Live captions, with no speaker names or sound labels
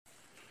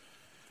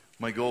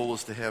My goal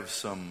was to have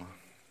some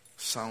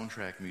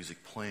soundtrack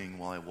music playing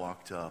while I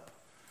walked up.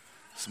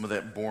 Some of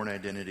that Bourne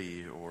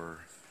Identity or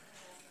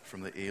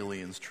from the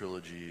Aliens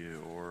trilogy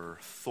or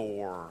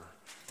Thor.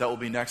 That will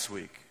be next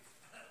week.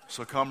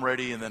 So come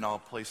ready and then I'll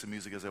play some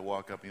music as I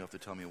walk up and you'll have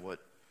to tell me what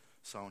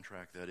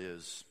soundtrack that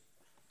is.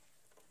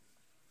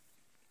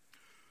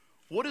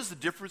 What is the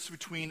difference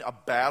between a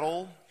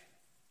battle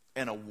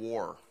and a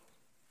war?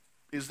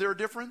 Is there a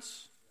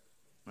difference?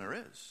 There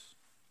is.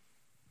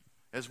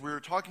 As we're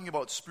talking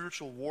about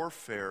spiritual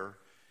warfare,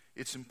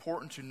 it's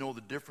important to know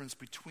the difference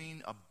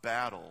between a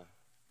battle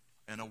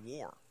and a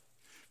war.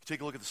 If you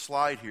take a look at the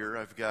slide here,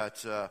 I've got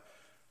the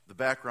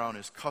background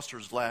is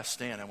Custer's Last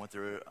Stand. I went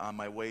there on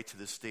my way to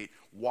this state,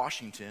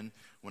 Washington,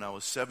 when I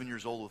was 7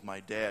 years old with my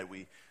dad.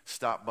 We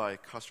stopped by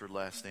Custer's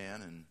Last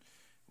Stand and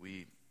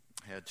we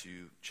had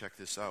to check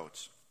this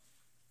out.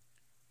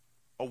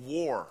 A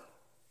war.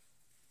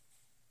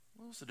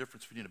 What's the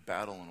difference between a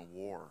battle and a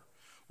war?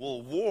 Well, a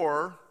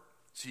war,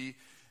 see,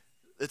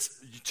 it's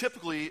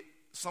typically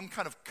some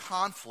kind of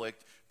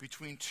conflict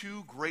between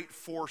two great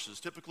forces,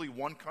 typically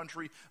one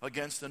country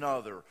against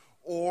another.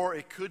 Or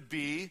it could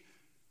be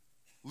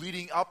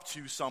leading up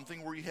to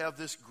something where you have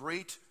this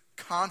great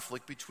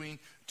conflict between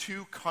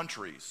two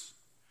countries.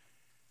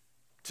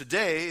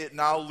 Today, it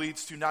now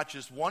leads to not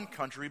just one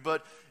country,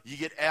 but you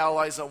get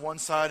allies on one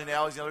side and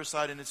allies on the other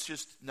side, and it's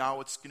just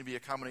now it's going to be a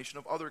combination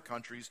of other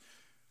countries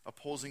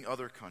opposing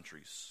other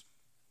countries.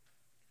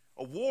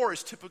 A war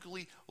is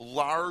typically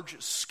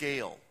large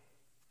scale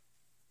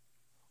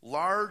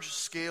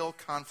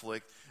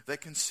conflict that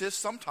consists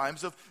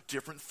sometimes of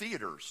different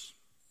theaters.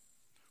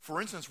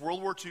 For instance,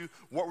 World War II,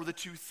 what were the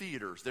two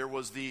theaters? There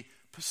was the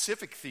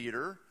Pacific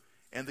theater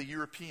and the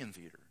European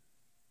theater.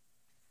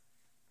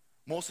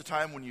 Most of the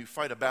time when you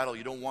fight a battle,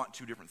 you don't want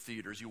two different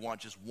theaters. You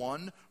want just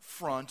one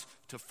front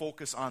to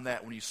focus on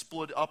that. When you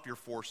split up your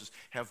forces,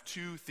 have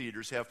two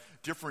theaters, have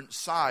different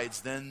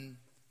sides, then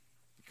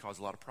it causes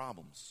a lot of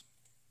problems.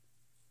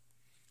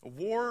 A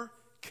war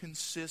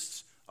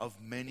consists of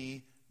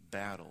many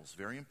battles.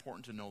 Very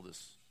important to know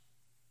this.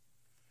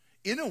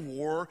 In a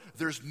war,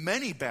 there's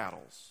many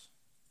battles.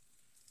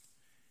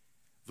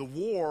 The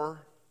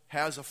war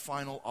has a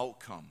final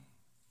outcome.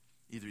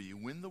 Either you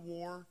win the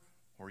war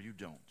or you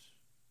don't.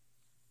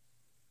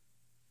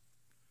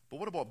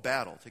 But what about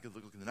battle? Take a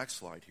look at the next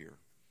slide here.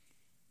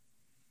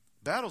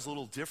 Battle's a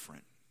little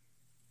different.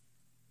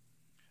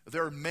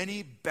 There are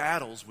many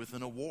battles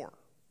within a war.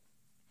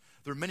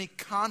 There are many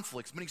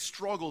conflicts, many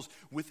struggles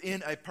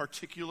within a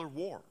particular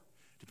war.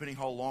 Depending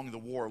how long the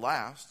war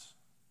lasts,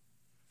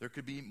 there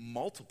could be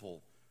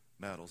multiple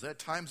battles. At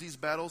times, these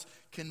battles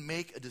can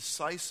make a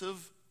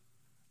decisive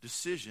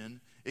decision.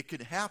 It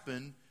could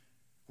happen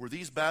where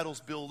these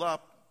battles build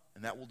up,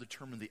 and that will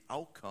determine the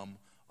outcome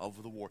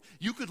of the war.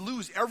 You could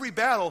lose every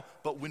battle,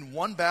 but win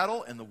one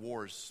battle, and the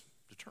war is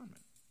determined.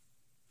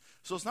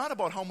 So it's not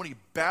about how many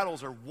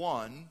battles are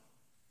won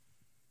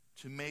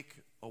to make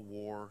a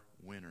war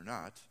win or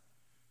not.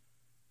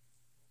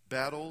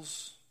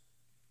 Battles,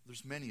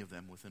 there's many of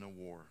them within a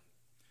war.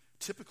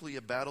 Typically,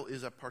 a battle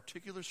is a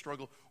particular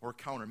struggle or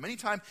counter. Many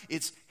times,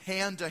 it's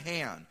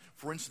hand-to-hand.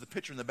 For instance, the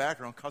picture in the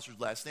background, Custer's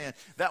Last Stand,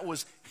 that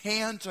was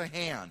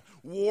hand-to-hand.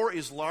 War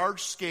is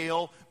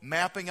large-scale,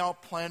 mapping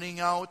out, planning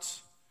out,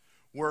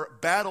 where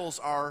battles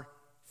are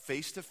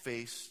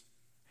face-to-face,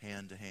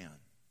 hand-to-hand.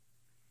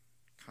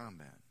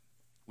 Combat.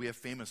 We have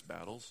famous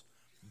battles.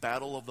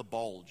 Battle of the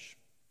Bulge.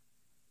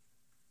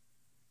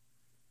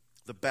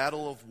 The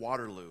Battle of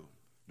Waterloo.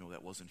 No,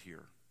 that wasn't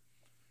here,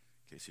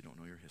 in case you don't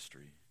know your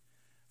history.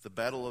 The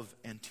Battle of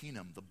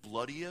Antietam, the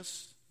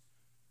bloodiest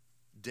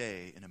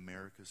day in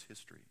America's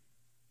history.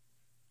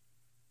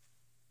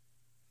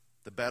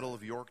 The Battle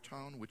of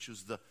Yorktown, which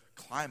is the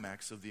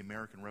climax of the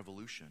American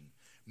Revolution.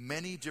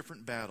 Many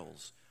different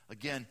battles.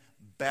 Again,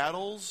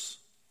 battles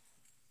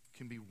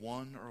can be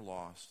won or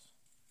lost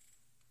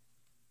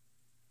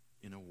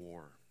in a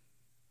war.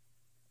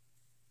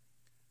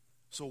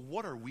 So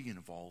what are we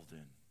involved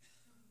in?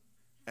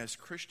 As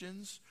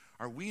Christians,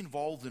 are we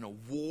involved in a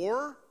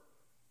war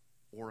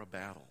or a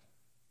battle?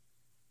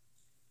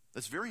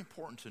 That's very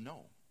important to know.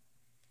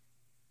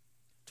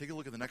 Take a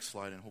look at the next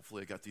slide, and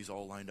hopefully I got these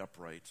all lined up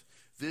right.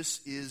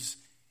 This is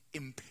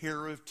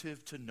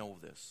imperative to know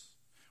this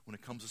when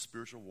it comes to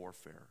spiritual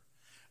warfare.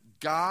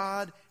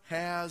 God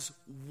has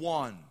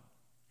won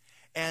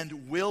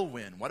and will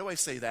win. Why do I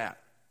say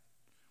that?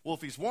 Well,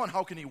 if he's won,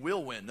 how can he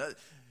will win?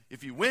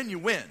 If you win, you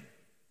win.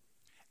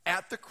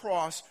 At the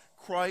cross,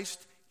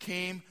 Christ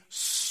came,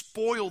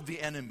 spoiled the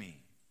enemy,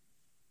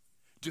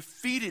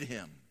 defeated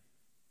him,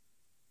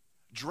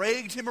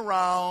 dragged him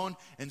around,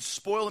 and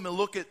spoiled him. And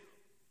look at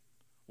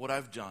what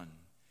I've done.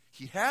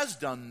 He has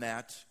done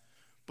that,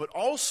 but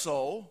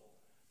also,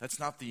 that's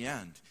not the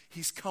end.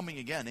 He's coming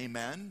again,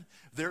 amen?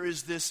 There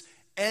is this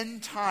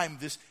end time,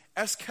 this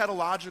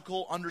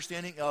eschatological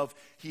understanding of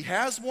he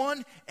has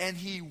won and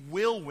he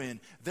will win.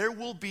 There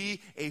will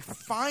be a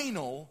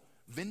final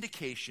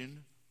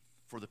vindication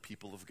for the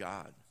people of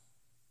God.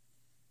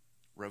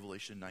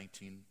 Revelation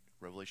 19,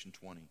 Revelation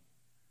 20.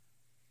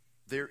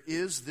 There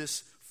is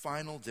this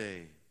final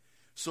day.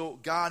 So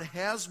God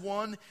has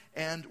won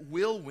and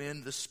will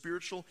win the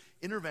spiritual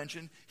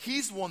intervention.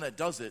 He's the one that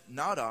does it,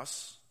 not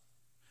us,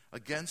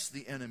 against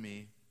the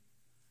enemy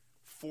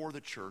for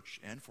the church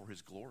and for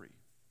his glory.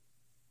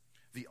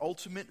 The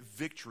ultimate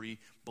victory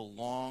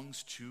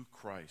belongs to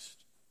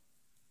Christ.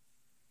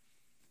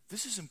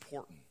 This is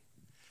important.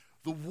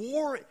 The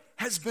war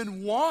has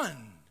been won.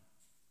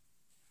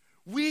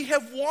 We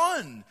have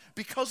won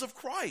because of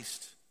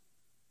Christ.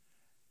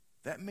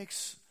 That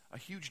makes a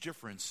huge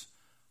difference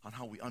on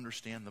how we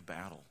understand the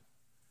battle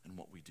and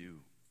what we do.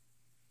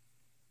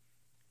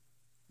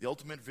 The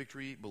ultimate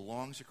victory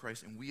belongs to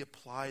Christ, and we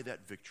apply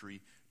that victory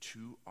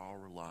to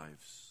our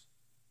lives.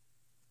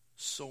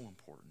 So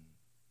important.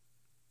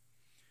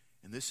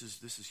 And this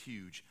is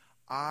huge.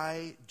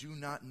 I do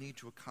not need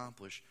to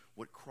accomplish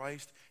what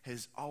Christ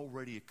has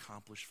already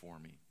accomplished for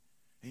me.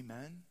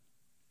 Amen?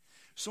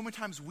 So many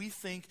times we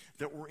think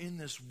that we're in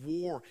this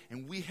war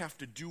and we have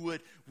to do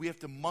it. We have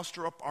to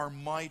muster up our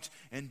might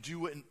and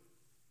do it. And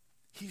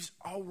he's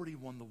already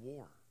won the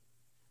war.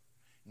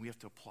 And we have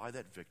to apply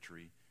that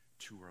victory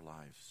to our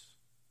lives.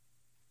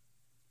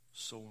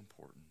 So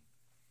important.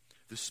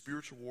 The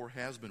spiritual war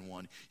has been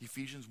won.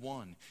 Ephesians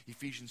 1,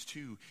 Ephesians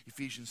 2,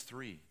 Ephesians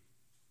 3.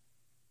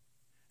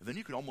 And then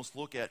you could almost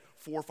look at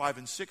 4, 5,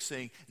 and 6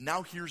 saying,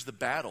 now here's the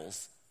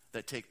battles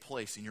that take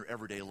place in your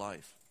everyday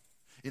life.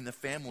 In the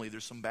family,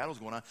 there's some battles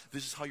going on.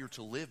 This is how you're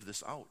to live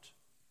this out.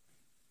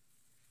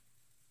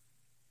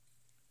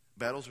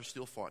 Battles are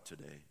still fought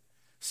today.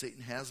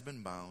 Satan has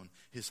been bound,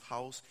 his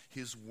house,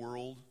 his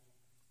world,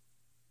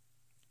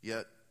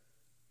 yet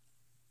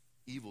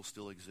evil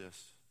still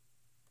exists.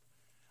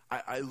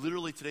 I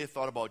literally today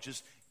thought about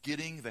just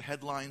getting the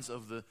headlines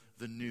of the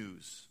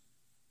news.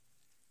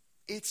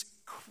 It's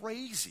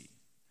crazy.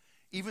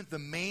 Even the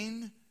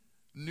main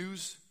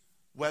news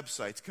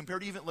websites,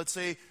 compared to even, let's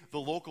say, the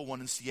local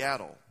one in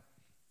Seattle,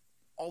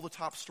 all the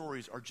top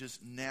stories are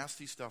just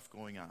nasty stuff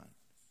going on.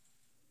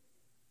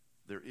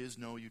 There is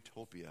no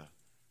utopia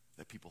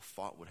that people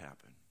thought would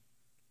happen.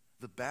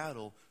 The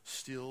battle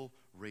still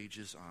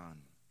rages on.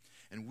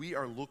 And we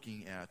are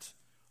looking at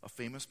a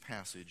famous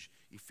passage,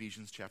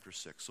 Ephesians chapter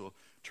 6. So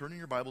turn in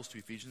your Bibles to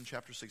Ephesians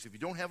chapter 6. If you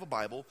don't have a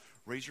Bible,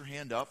 raise your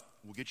hand up.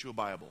 We'll get you a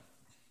Bible.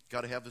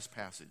 Got to have this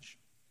passage.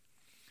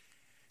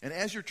 And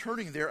as you're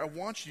turning there, I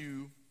want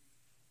you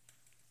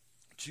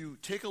to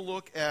take a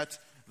look at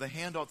the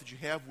handout that you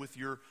have with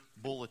your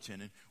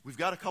bulletin. And we've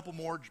got a couple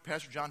more.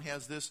 Pastor John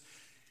has this.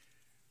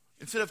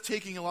 Instead of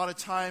taking a lot of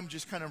time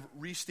just kind of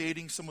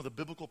restating some of the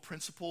biblical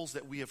principles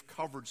that we have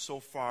covered so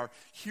far,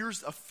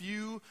 here's a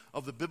few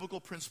of the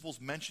biblical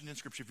principles mentioned in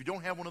Scripture. If you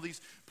don't have one of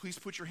these, please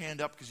put your hand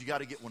up because you got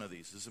to get one of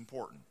these. This is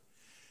important.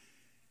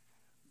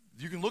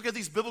 You can look at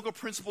these biblical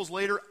principles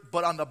later,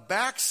 but on the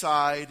back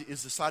side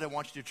is the side I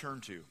want you to turn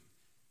to.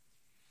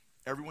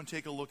 Everyone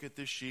take a look at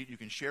this sheet. You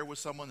can share with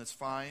someone, that's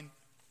fine.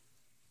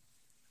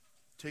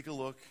 Take a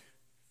look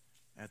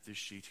at this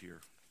sheet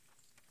here.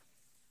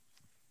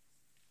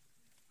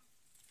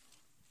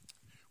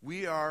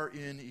 We are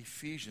in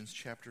Ephesians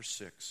chapter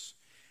 6,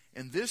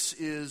 and this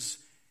is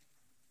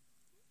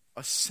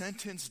a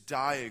sentence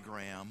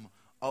diagram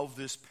of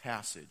this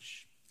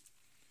passage.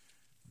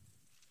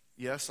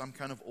 Yes, I'm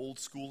kind of old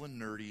school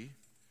and nerdy.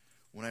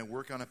 When I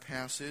work on a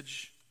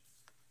passage,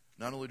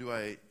 not only do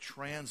I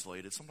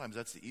translate it, sometimes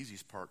that's the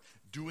easiest part.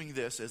 Doing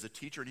this as a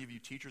teacher, any of you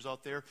teachers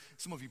out there,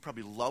 some of you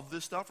probably love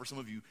this stuff, or some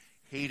of you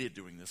hated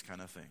doing this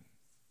kind of thing.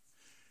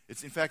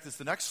 In fact, it's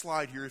the next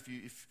slide here if you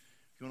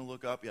want to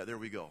look up. Yeah, there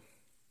we go.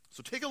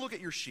 So take a look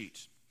at your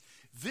sheet.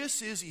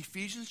 This is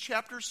Ephesians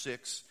chapter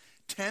 6,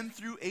 10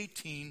 through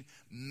 18,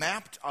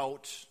 mapped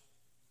out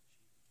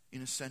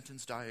in a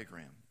sentence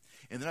diagram.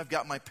 And then I've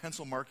got my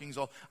pencil markings.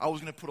 I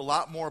was going to put a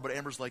lot more, but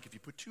Amber's like, if you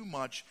put too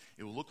much,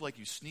 it will look like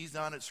you sneezed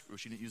on it.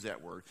 She didn't use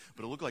that word.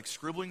 But it'll look like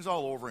scribblings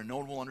all over, and no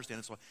one will understand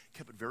it. So I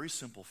kept it very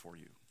simple for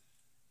you.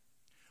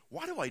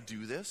 Why do I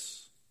do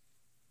this?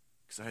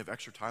 Because I have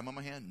extra time on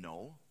my hand?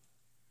 No.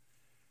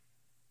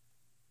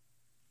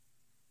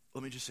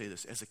 Let me just say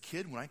this. As a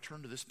kid, when I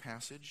turned to this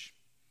passage,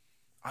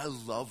 I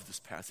loved this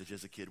passage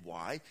as a kid.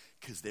 Why?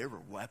 Because there were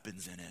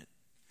weapons in it.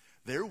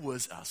 There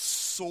was a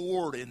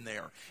sword in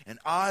there, and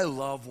I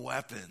love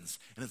weapons.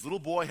 And as a little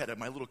boy, I had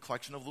my little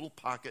collection of little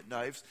pocket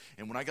knives,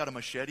 and when I got a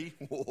machete,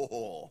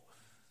 whoa,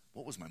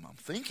 what was my mom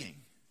thinking?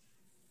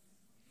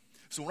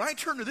 So when I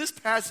turned to this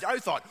passage, I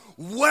thought,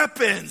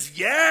 weapons,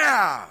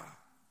 yeah!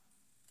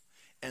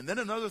 And then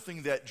another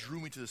thing that drew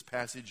me to this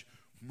passage,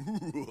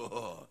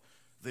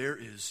 there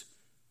is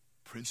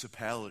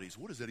principalities.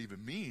 What does that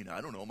even mean?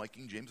 I don't know. My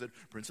King James said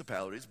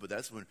principalities, but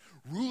that's when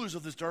rulers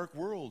of this dark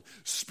world,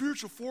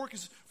 spiritual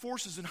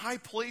forces in high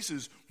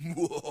places,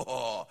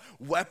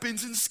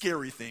 weapons and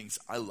scary things.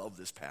 I love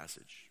this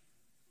passage.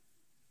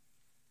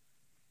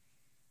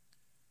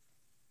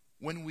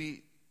 When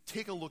we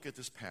take a look at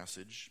this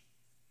passage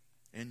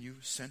and you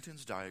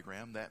sentence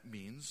diagram, that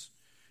means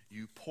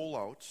you pull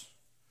out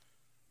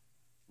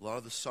a lot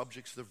of the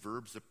subjects, the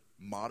verbs,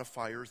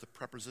 modifiers, the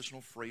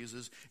prepositional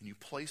phrases, and you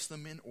place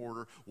them in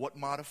order. What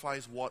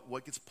modifies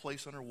what gets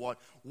placed under what.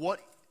 What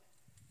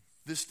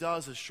this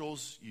does is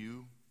shows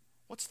you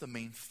what's the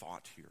main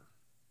thought here.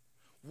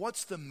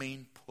 What's the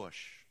main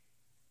push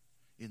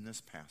in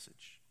this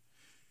passage?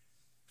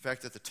 In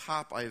fact, at the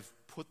top I've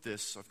put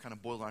this, I've kind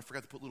of boiled it. I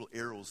forgot to put little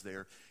arrows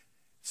there.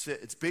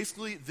 It's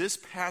basically, this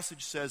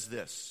passage says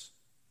this: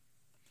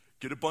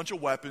 get a bunch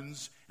of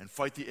weapons and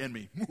fight the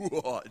enemy.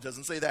 It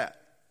doesn't say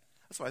that.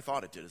 That's what I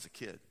thought it did as a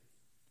kid.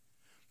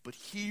 But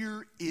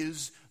here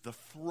is the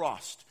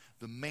thrust,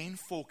 the main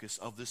focus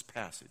of this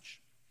passage.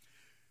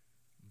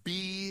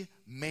 Be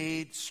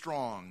made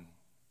strong,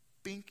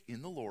 bink,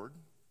 in the Lord,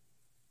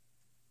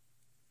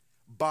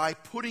 by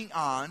putting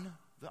on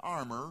the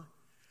armor,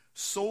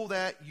 so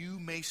that you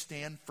may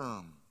stand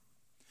firm.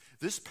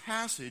 This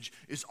passage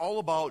is all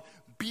about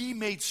be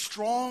made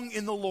strong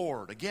in the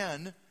Lord.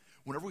 Again,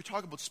 whenever we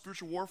talk about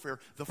spiritual warfare,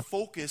 the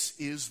focus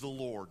is the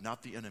Lord,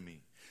 not the enemy.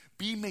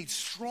 Be made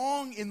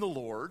strong in the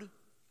Lord,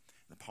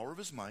 the power of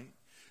his might.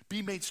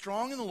 Be made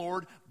strong in the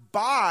Lord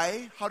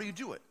by, how do you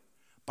do it?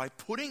 By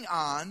putting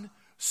on,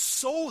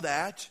 so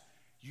that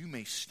you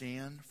may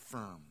stand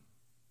firm.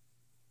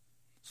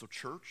 So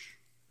church,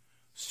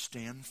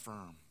 stand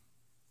firm.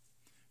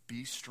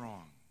 Be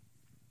strong.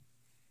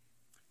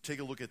 Take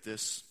a look at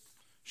this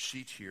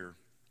sheet here.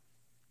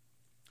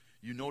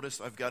 You notice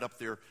I've got up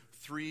there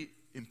 3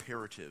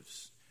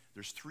 imperatives.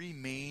 There's 3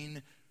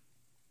 main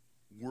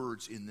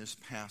words in this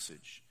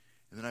passage.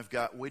 And then I've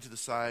got way to the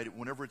side,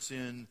 whenever it's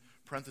in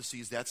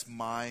parentheses, that's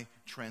my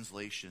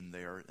translation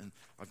there. And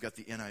I've got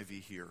the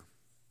NIV here.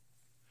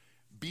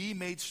 Be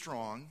made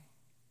strong.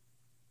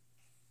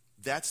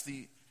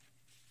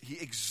 He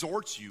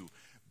exhorts you.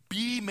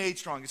 Be made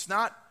strong. It's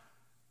not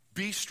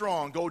be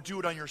strong, go do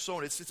it on your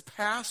own. It's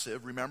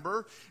passive,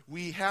 remember?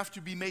 We have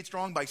to be made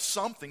strong by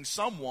something,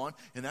 someone,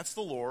 and that's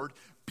the Lord.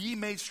 Be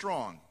made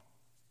strong.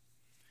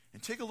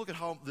 And take a look at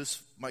how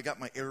I got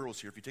my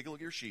arrows here. If you take a look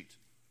at your sheet.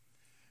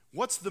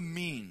 What's the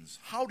means?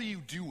 How do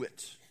you do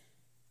it?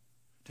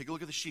 Take a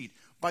look at the sheet.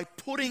 By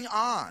putting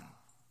on.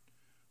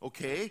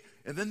 Okay?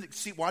 And then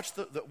watch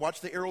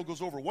the arrow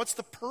goes over. What's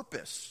the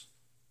purpose?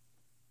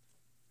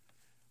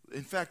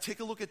 In fact, take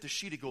a look at the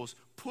sheet. It goes,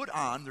 put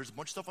on, there's a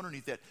bunch of stuff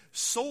underneath that,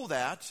 so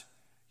that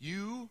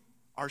you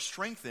are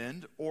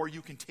strengthened, or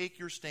you can take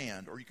your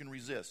stand, or you can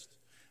resist.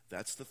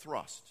 That's the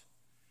thrust.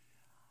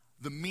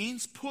 The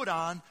means put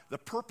on, the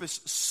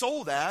purpose,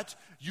 so that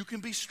you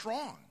can be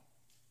strong.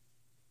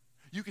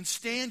 You can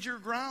stand your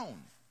ground.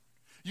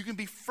 You can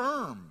be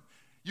firm.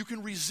 You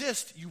can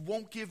resist. You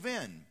won't give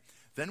in.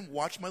 Then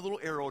watch my little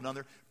arrow down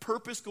there.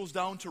 Purpose goes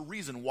down to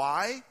reason.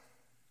 Why?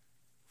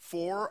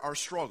 For our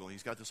struggle.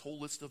 He's got this whole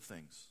list of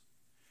things.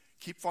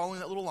 Keep following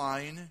that little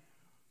line.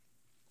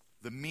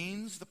 The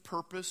means, the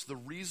purpose, the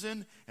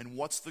reason, and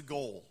what's the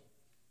goal?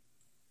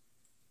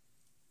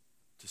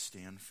 To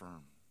stand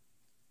firm.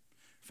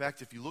 In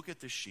fact, if you look at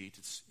this sheet,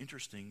 it's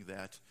interesting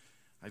that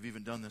I've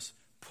even done this.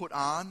 Put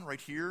on, right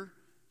here,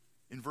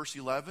 in verse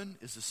 11,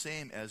 is the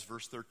same as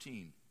verse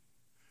 13.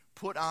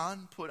 Put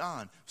on,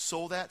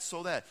 so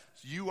that.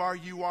 You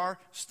are,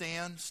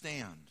 stand.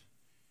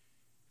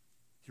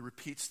 He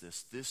repeats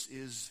this. This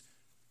is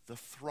the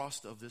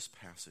thrust of this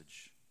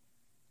passage.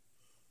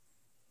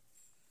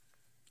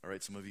 All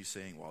right, some of you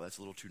saying, well, that's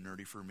a little too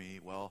nerdy for me.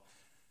 Well,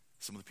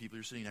 some of the people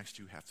you're sitting next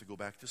to have to go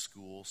back to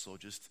school, so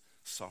just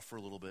suffer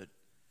a little bit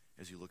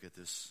as you look at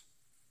this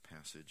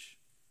passage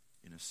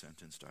in a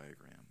sentence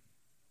diagram.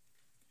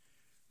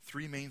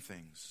 3 main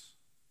things.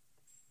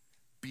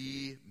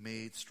 Be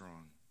made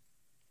strong.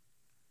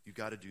 You've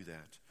got to do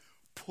that.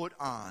 Put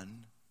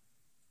on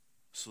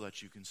so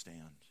that you can stand.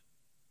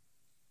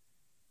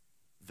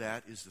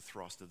 That is the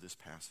thrust of this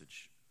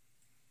passage.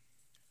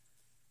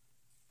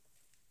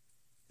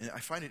 And I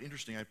find it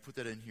interesting, I put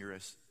that in here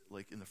as,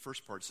 like in the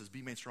first part, it says,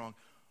 be made strong.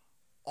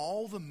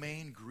 All the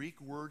main Greek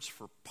words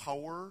for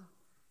power,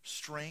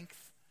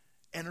 strength,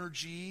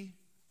 energy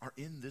are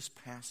in this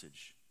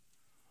passage.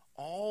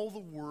 All the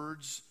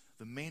words,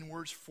 the main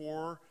words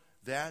for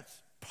that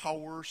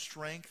power,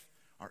 strength,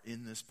 are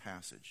in this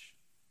passage.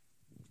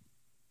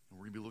 And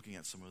we're going to be looking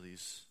at some of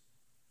these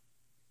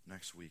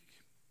next week.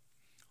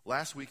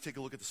 Last week, take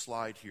a look at the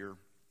slide here.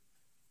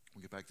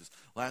 We'll get back to this.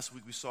 Last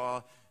week we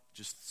saw,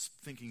 just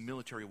thinking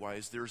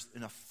military-wise, there's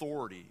an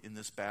authority in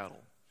this battle,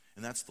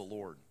 and that's the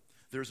Lord.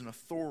 There's an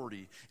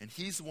authority, and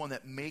he's the one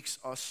that makes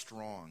us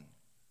strong.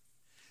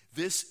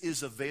 This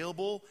is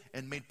available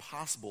and made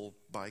possible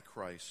by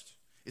Christ.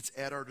 It's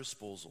at our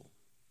disposal.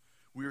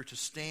 We are to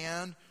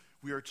stand.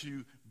 We are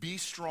to be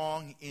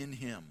strong in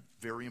him.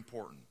 Very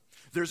important.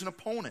 There's an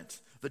opponent,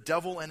 the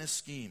devil and his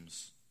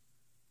schemes.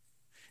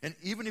 And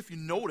even if you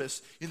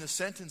notice in the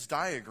sentence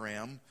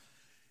diagram,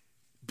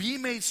 be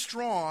made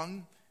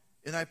strong,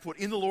 and I put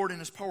in the Lord and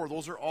his power.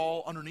 Those are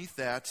all underneath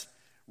that.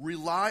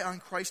 Rely on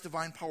Christ's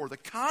divine power. The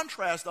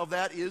contrast of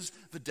that is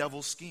the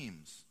devil's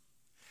schemes.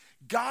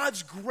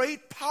 God's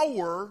great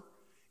power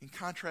in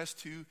contrast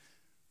to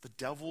the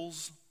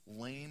devil's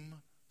lame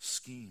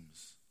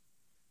schemes.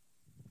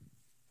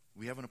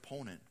 We have an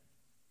opponent.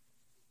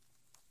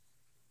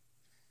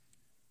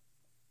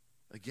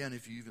 Again,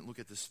 if you even look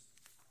at this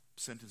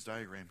sentence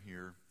diagram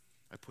here,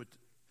 I put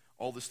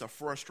all this stuff.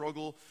 For our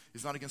struggle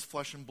is not against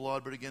flesh and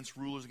blood, but against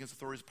rulers, against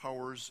authorities,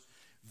 powers.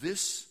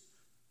 This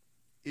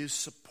is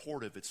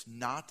supportive. It's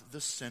not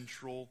the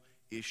central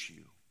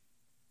issue.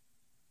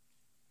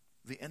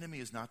 The enemy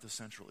is not the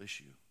central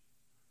issue.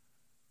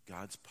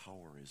 God's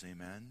power is.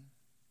 Amen?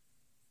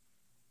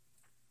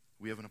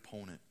 We have an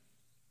opponent.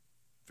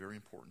 Very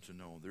important to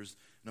know. There's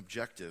an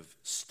objective.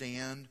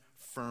 Stand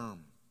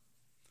firm.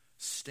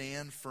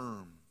 Stand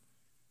firm.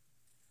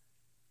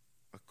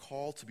 A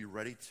call to be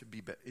ready to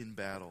be in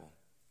battle.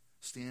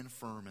 Stand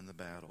firm in the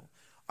battle.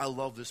 I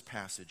love this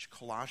passage.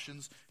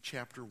 Colossians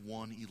chapter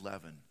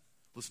 1:11.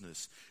 Listen to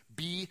this.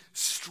 Be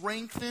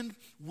strengthened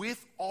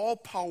with all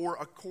power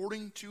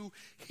according to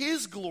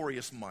his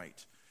glorious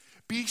might.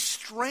 Be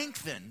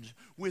strengthened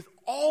with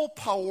all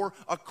power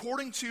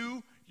according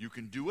to, you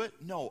can do it?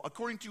 No,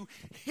 according to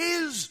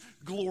his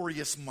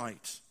glorious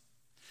might.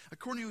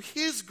 According to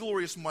his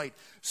glorious might,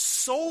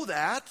 so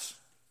that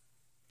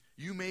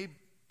you may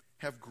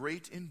have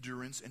great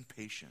endurance and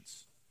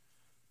patience.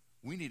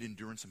 We need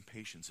endurance and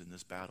patience in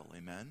this battle.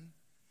 Amen?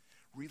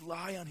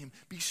 Rely on him.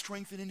 Be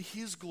strengthened in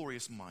his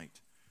glorious might.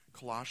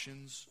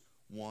 Colossians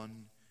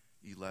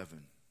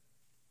 1:11.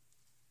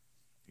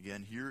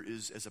 Again, here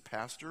is, as a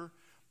pastor,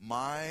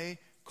 my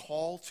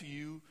call to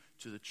you,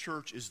 to the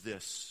church, is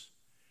this.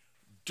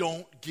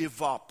 Don't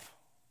give up.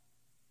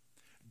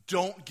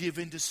 Don't give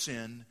in to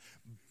sin.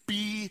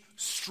 Be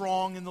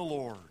strong in the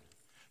Lord.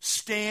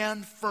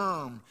 Stand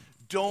firm.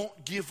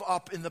 Don't give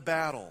up in the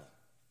battle.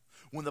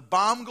 When the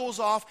bomb goes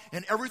off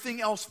and everything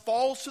else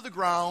falls to the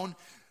ground,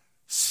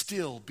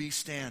 still be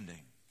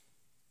standing.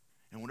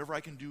 And whatever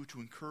I can do to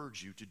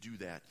encourage you to do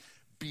that,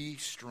 be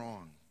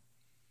strong.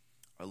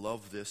 I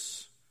love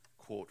this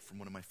quote from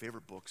one of my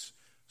favorite books,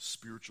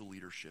 Spiritual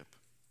Leadership.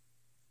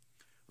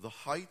 The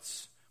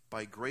heights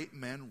by great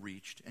men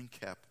reached and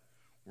kept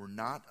were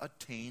not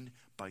attained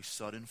by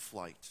sudden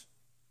flight,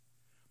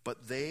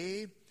 but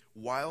they,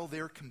 while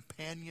their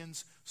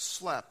companions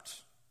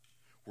slept,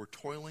 were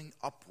toiling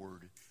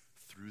upward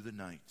through the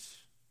night.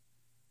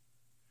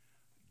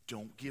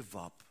 Don't give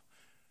up.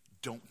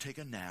 Don't take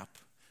a nap.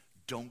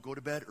 Don't go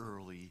to bed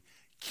early.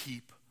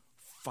 Keep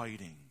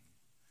fighting.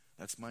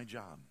 That's my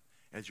job.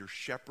 As your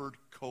shepherd,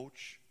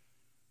 coach,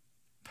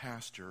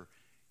 pastor,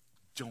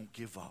 don't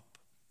give up.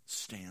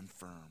 Stand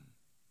firm.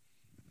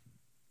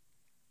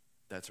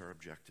 That's our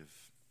objective.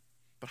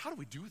 But how do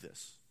we do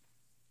this?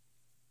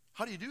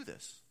 How do you do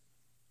this?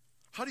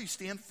 How do you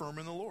stand firm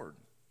in the Lord?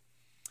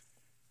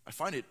 I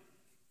find it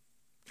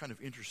kind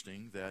of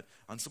interesting that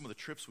on some of the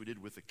trips we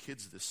did with the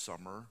kids this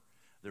summer,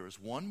 there was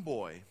one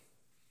boy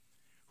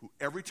who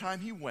every time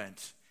he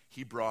went,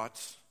 he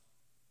brought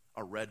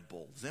a Red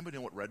Bull. Does anybody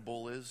know what Red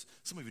Bull is?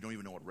 Some of you don't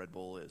even know what Red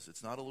Bull is.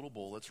 It's not a little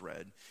bowl, it's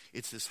red.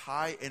 It's this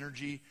high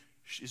energy.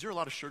 Is there a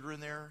lot of sugar in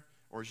there?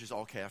 Or is it just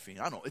all caffeine?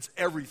 I don't know. It's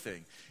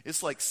everything.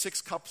 It's like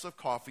 6 cups of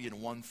coffee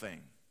in one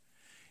thing.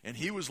 And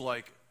he was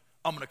like,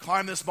 I'm going to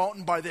climb this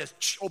mountain by this.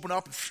 Open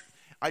up.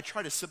 I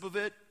tried a sip of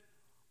it.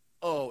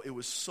 Oh, it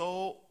was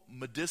so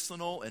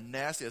medicinal and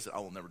nasty. I said,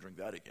 I will never drink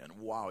that again.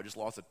 Wow, I just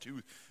lost a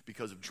tooth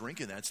because of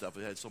drinking that stuff.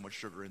 It had so much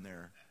sugar in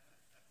there.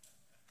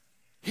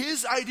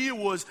 His idea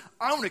was,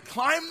 I'm going to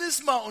climb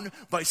this mountain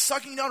by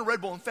sucking down a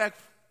Red Bull. In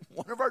fact,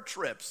 one of our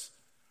trips,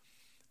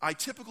 I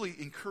typically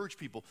encourage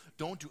people,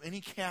 don't do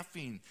any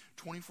caffeine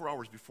 24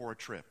 hours before a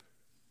trip.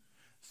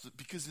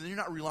 Because then you're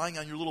not relying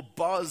on your little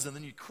buzz and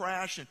then you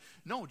crash.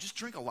 No, just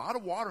drink a lot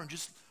of water and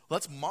just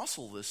let's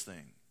muscle this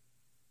thing.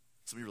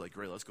 Some of you are like,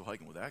 great, let's go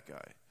hiking with that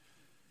guy.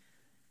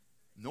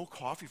 No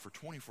coffee for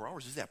 24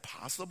 hours. Is that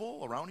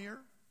possible around here?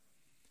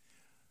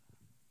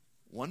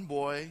 One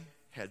boy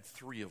had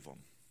 3 of them.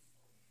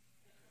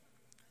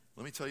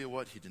 Let me tell you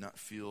what, he did not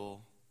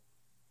feel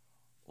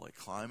like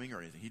climbing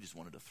or anything. He just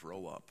wanted to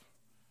throw up.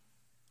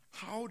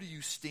 How do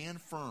you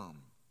stand firm?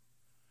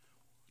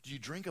 Do you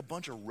drink a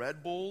bunch of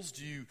Red Bulls?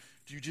 Do you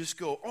just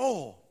go,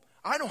 oh,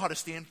 I know how to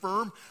stand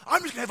firm.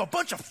 I'm just going to have a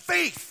bunch of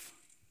faith.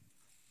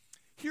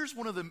 Here's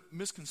one of the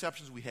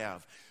misconceptions we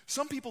have.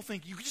 Some people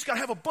think you just got to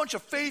have a bunch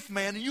of faith,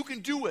 man, and you can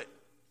do it.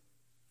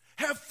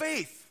 Have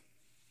faith.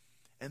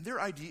 And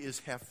their idea is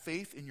have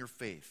faith in your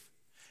faith.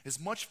 As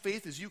much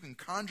faith as you can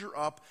conjure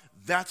up,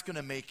 that's going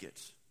to make it.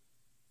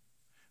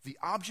 The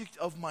object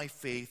of my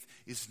faith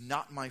is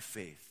not my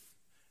faith.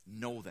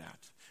 Know that.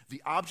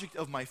 The object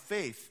of my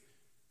faith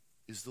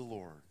is the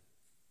Lord.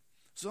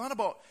 So it's not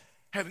about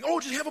having,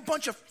 just have a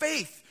bunch of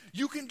faith.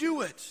 You can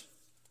do it.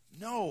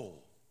 No.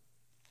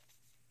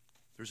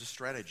 There's a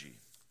strategy.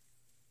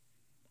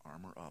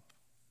 Armor up.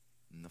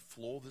 And the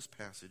flow of this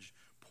passage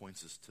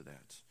points us to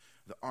that.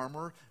 The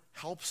armor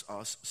helps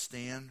us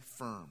stand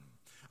firm.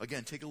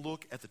 Again, take a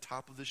look at the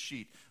top of the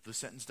sheet, the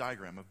sentence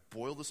diagram. I've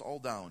boiled this all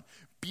down.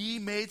 Be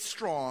made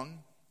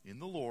strong in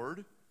the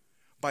Lord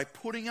by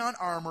putting on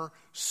armor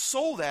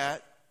so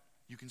that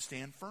you can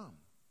stand firm.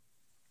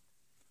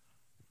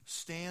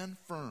 Stand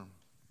firm.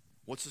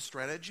 What's the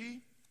strategy?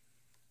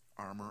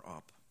 Armor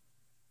up.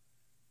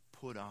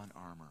 Put on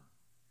armor.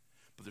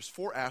 But there's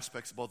 4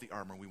 aspects about the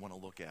armor we want to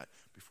look at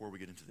before we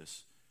get into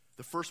this.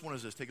 The first one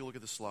is this. Take a look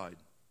at the slide.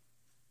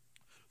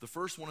 The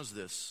first one is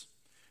this.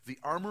 The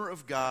armor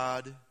of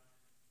God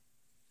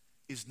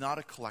is not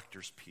a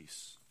collector's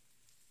piece.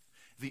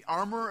 The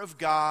armor of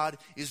God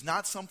is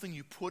not something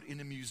you put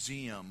in a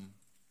museum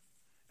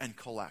and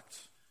collect.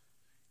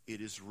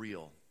 It is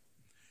real.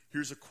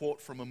 Here's a quote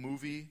from a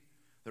movie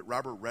that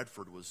Robert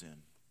Redford was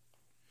in.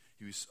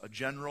 He was a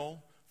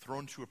general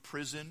thrown to a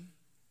prison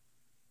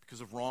because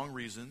of wrong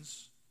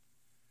reasons,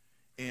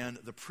 and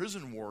the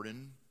prison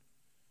warden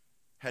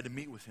had to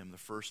meet with him the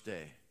first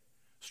day,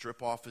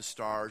 strip off his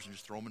stars and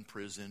just throw him in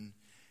prison.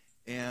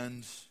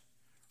 And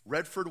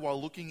Redford,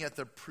 while looking at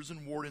the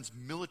prison warden's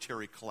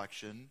military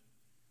collection,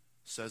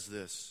 says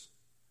this: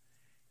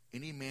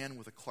 any man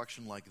with a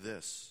collection like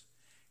this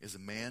is a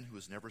man who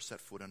has never set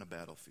foot on a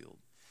battlefield.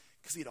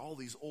 Because he had all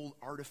these old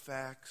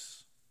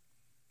artifacts.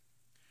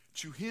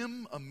 To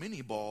him, a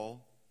mini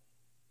ball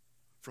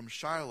from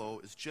Shiloh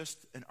is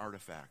just an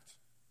artifact.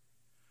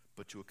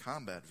 But to a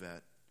combat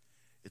vet,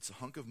 it's a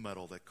hunk of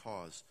metal that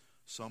caused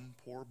some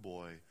poor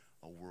boy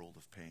a world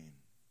of pain.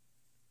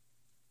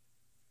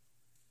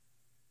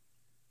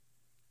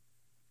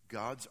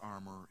 God's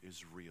armor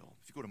is real.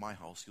 If you go to my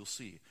house, you'll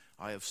see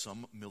I have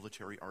some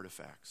military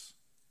artifacts.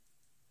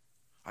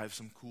 I have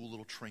some cool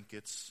little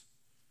trinkets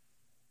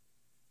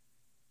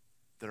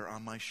that are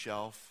on my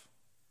shelf.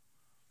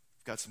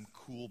 I've got some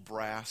cool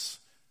brass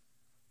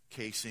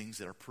casings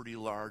that are pretty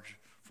large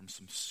from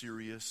some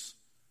serious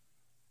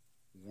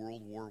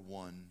World War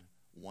I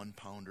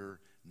 1-pounder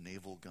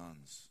naval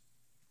guns.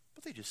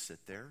 But they just sit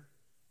there.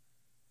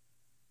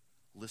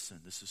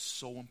 Listen, this is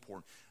so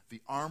important.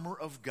 The armor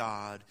of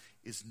God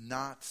is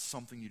not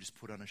something you just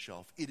put on a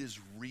shelf. It is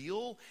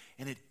real,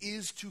 and it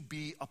is to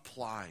be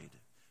applied.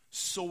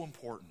 So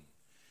important.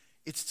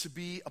 It's to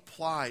be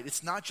applied.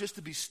 It's not just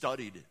to be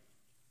studied.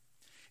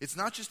 It's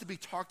not just to be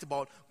talked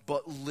about,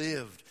 but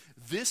lived.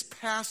 This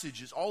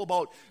passage is all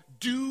about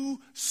do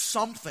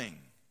something.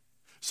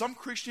 Some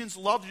Christians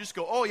love to just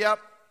go, oh, yeah,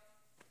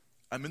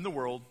 I'm in the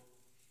world,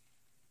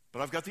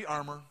 but I've got the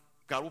armor.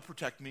 God will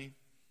protect me.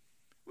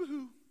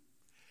 Woohoo.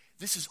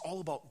 This is all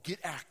about get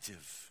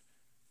active.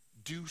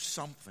 Do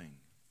something.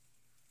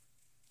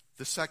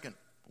 The second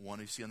one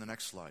you see on the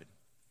next slide.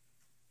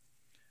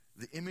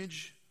 The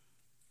image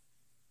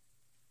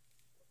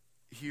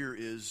here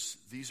is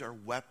these are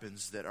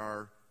weapons that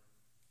are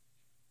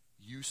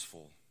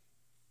useful.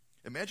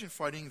 Imagine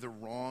fighting the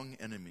wrong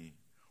enemy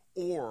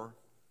or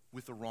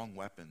with the wrong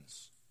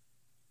weapons.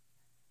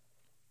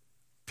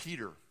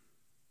 Peter,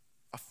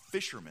 a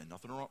fisherman,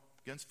 nothing wrong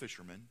against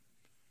fishermen.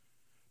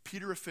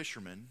 Peter, a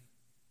fisherman,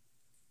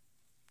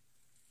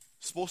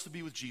 supposed to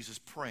be with Jesus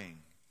praying.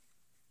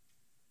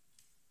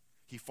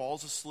 He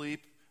falls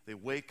asleep. They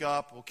wake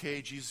up.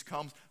 Okay, Jesus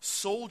comes.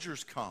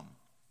 Soldiers come.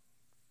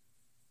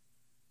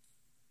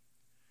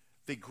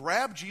 They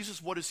grab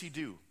Jesus. What does he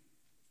do?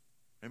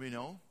 Anybody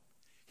know?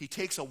 He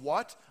takes a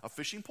what? A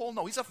fishing pole?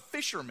 No, he's a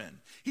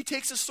fisherman. He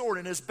takes a sword,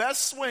 and his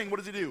best swing, what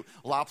does he do?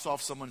 Lops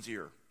off someone's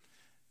ear.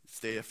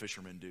 Stay a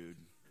fisherman, dude.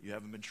 You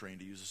haven't been trained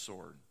to use a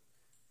sword.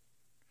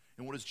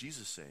 And what does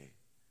Jesus say?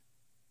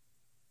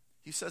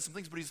 He says some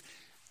things, but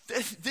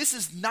this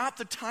is not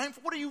the time.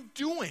 What are you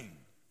doing?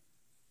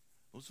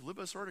 Those who live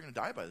by the sword are going to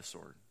die by the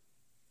sword.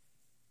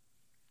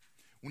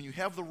 When you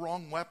have the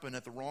wrong weapon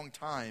at the wrong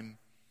time,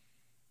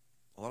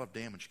 a lot of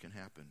damage can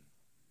happen.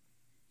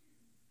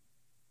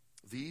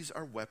 These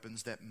are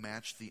weapons that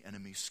match the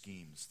enemy's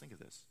schemes. Think of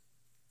this.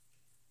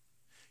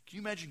 Can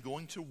you imagine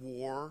going to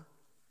war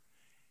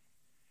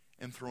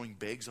and throwing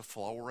bags of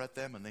flour at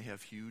them and they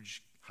have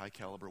huge,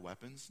 high-caliber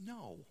weapons?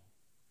 No.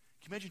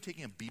 Can you imagine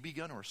taking a BB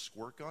gun or a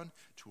squirt gun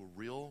to a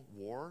real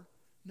war?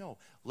 No.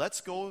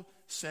 Let's go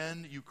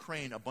send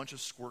Ukraine a bunch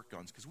of squirt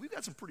guns because we've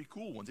got some pretty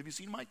cool ones. Have you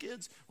seen my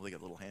kids? Well, they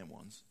got little hand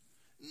ones.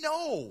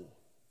 No.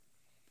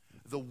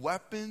 The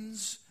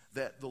weapons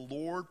that the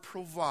Lord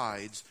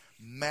provides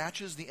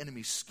matches the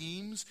enemy's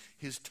schemes,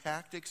 his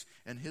tactics,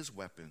 and his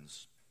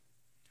weapons.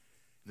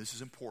 And this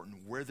is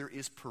important. Where there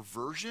is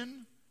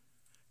perversion,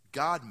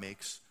 God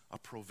makes a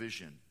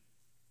provision.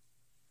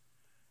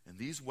 And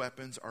these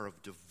weapons are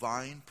of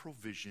divine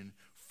provision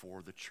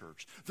for the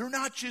church. They're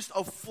not just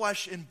of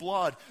flesh and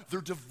blood. They're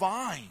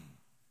divine.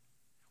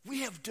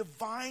 We have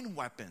divine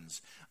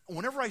weapons.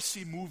 Whenever I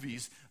see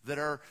movies that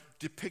are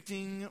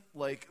depicting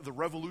like the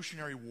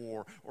Revolutionary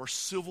War or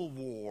Civil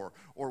War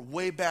or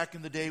way back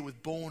in the day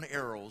with bow and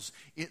arrows,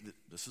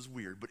 this is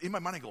weird, but in my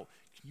mind I go,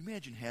 can you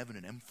imagine having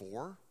an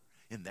M4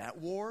 in that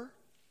war?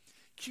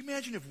 Can you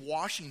imagine if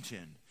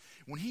Washington,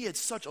 when he had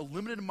such a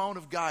limited amount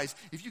of guys,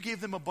 if you gave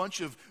them a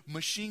bunch of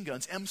machine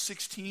guns,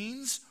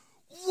 M16s,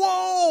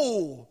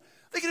 whoa!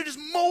 They could have just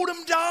mowed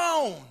them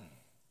down.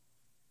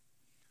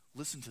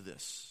 Listen to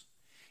this.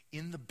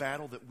 In the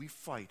battle that we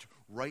fight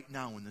right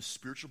now, in the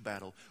spiritual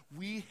battle,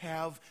 we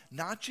have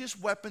not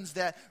just weapons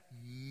that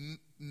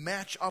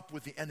match up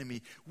with the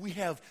enemy, we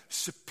have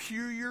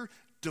superior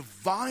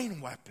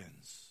divine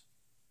weapons.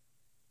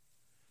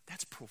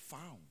 That's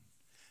profound.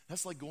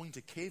 That's like going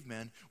to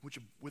cavemen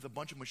with a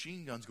bunch of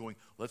machine guns going,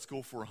 let's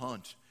go for a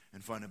hunt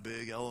and find a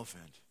big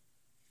elephant.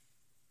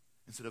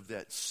 Instead of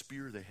that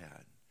spear they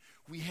had.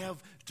 We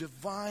have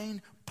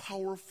divine,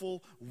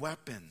 powerful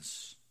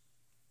weapons.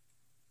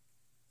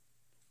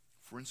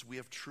 For instance, we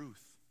have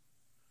truth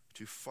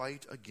to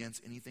fight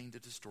against anything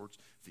that distorts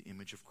the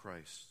image of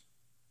Christ.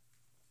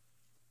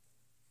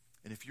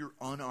 And if you're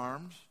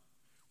unarmed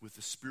with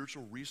the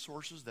spiritual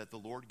resources that the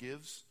Lord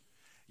gives,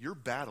 your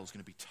battle is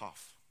going to be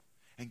tough.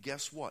 And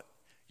guess what?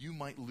 You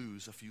might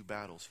lose a few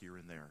battles here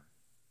and there.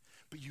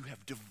 But you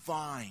have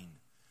divine,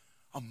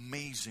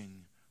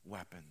 amazing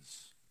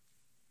weapons.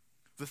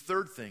 The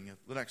third thing,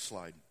 the next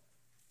slide.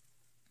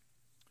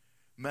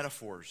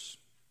 Metaphors.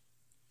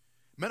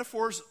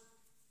 Metaphors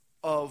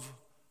of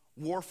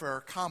warfare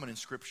are common in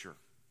Scripture.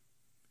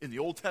 In the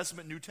Old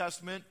Testament, New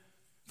Testament,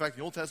 in fact, in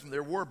the Old Testament,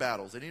 there were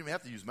battles. They didn't even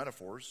have to use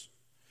metaphors.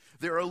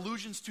 There are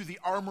allusions to the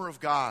armor of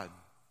God,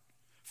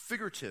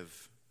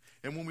 figurative.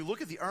 And when we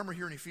look at the armor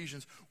here in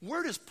Ephesians,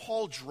 where does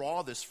Paul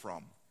draw this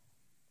from?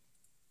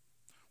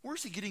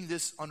 Where's he getting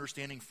this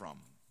understanding from?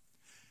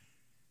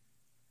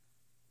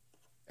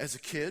 As a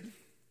kid,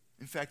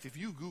 in fact, if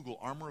you Google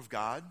armor of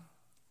God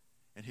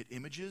and hit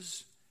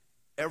images,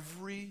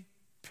 every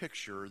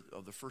picture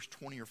of the first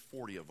 20 or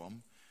 40 of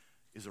them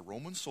is a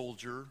Roman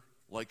soldier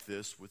like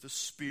this with a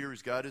spear.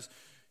 He's got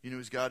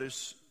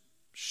his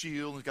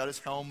shield, he's got his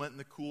helmet and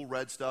the cool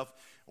red stuff,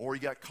 or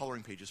you got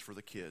coloring pages for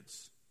the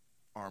kids.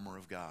 Armor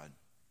of God.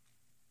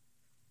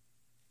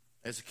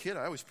 As a kid,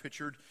 I always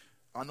pictured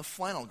on the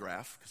flannel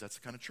graph, because that's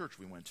the kind of church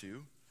we went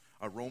to,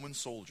 a Roman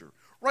soldier.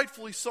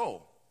 Rightfully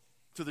so.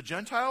 To the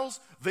Gentiles,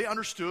 they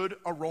understood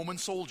a Roman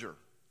soldier.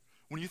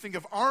 When you think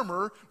of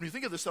armor, when you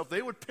think of this stuff,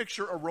 they would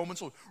picture a Roman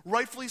soldier.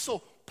 Rightfully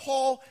so.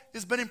 Paul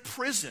has been in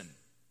prison.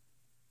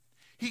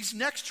 He's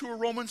next to a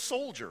Roman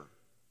soldier.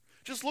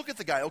 Just look at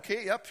the guy.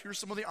 Okay, yep, here's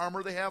some of the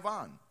armor they have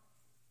on.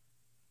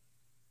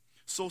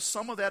 So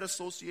some of that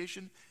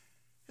association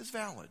is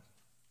valid.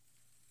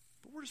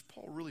 But where does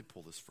Paul really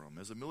pull this from?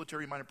 As a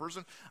military-minded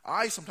person,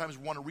 I sometimes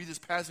want to read this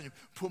passage and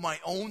put my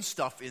own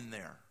stuff in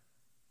there.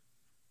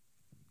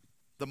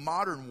 The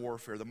modern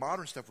warfare, the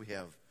modern stuff we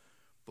have.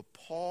 But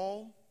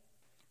Paul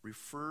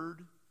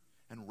referred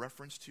and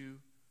referenced to,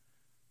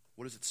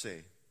 what does it say?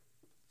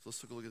 So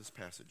let's take a look at this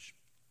passage.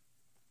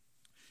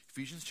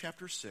 Ephesians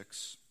chapter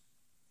 6,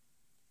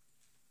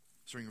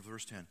 starting with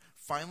verse 10.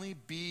 Finally,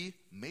 be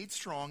made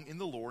strong in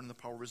the Lord and the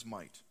power of his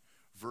might.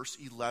 Verse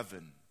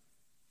 11.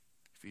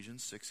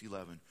 Ephesians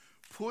 6:11.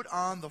 Put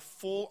on the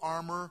full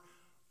armor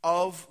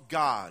of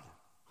God.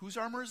 Whose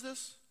armor is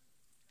this?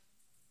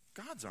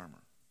 God's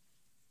armor.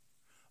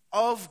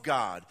 Of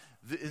God.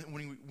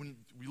 When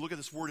we look at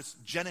this word, it's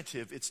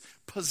genitive, it's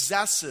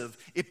possessive,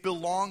 it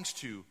belongs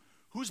to.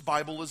 Whose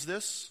Bible is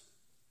this?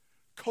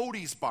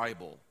 Cody's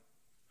Bible.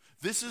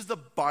 This is the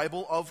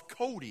Bible of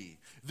Cody.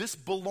 This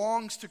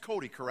belongs to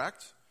Cody,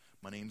 correct?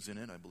 My name's in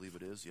it, I believe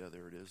it is. Yeah,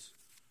 there it is.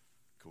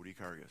 Cody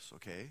Cargus,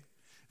 okay?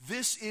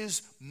 This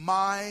is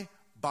my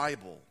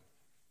Bible.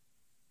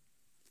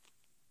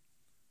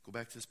 Go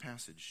back to this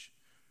passage.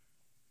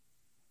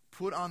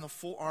 Put on the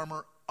full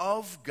armor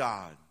of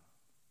God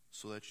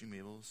so that you may be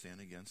able to stand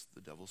against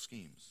the devil's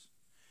schemes.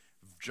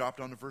 Drop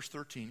down to verse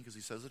 13 because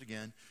he says it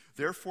again.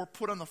 Therefore,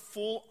 put on the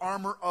full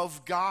armor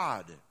of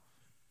God.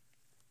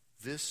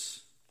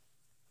 This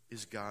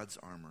is God's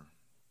armor.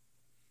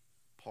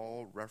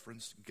 Paul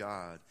referenced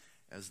God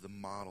as the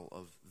model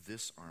of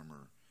this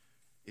armor.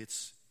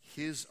 It's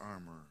his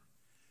armor.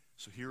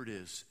 So here it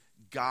is.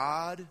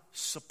 God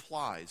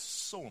supplies,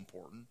 so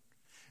important.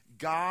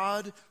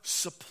 God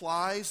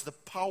supplies the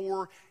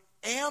power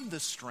and the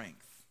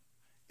strength.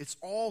 It's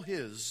all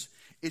his.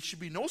 It should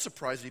be no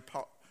surprise that he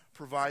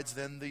provides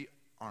then the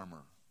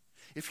armor.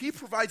 If he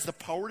provides the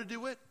power to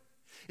do it,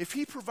 if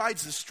he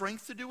provides the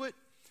strength to do it,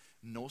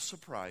 no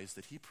surprise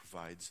that he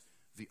provides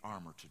the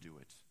armor to do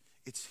it.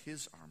 It's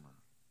his armor.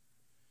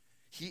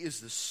 He is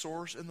the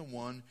source and the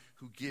one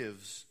who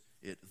gives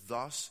it.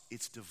 Thus,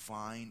 it's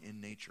divine in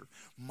nature.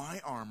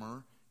 My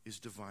armor is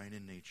divine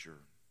in nature.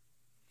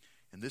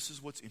 And this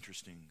is what's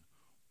interesting.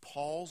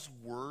 Paul's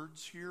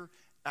words here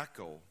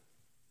echo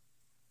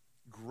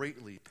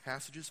greatly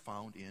passages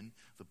found in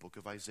the book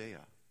of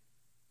Isaiah.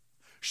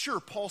 Sure,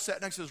 Paul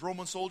sat next to his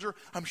Roman soldier.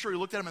 I'm sure he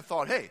looked at him and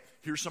thought, hey,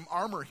 here's some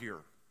armor here.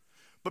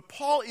 But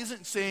Paul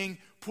isn't saying,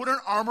 put on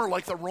armor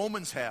like the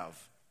Romans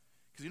have.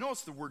 Because you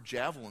notice the word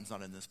javelin's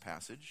not in this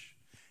passage.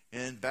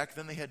 And back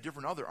then they had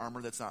different other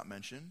armor that's not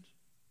mentioned.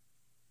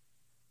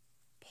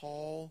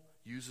 Paul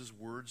uses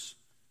words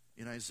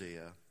in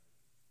Isaiah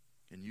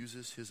and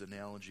uses his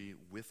analogy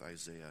with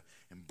Isaiah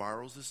and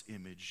borrows this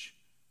image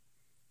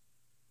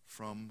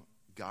from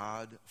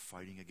God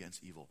fighting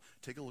against evil.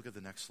 Take a look at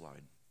the next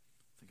slide.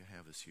 I think I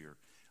have this here.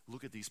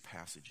 Look at these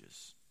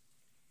passages.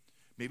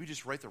 Maybe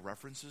just write the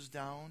references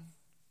down.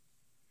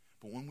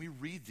 But when we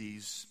read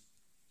these,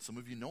 some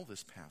of you know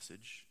this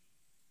passage.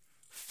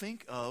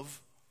 Think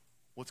of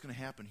what's going to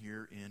happen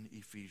here in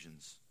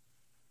Ephesians.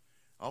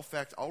 In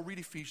fact, I'll read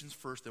Ephesians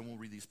first, then we'll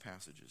read these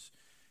passages.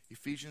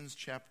 Ephesians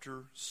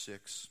chapter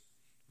 6,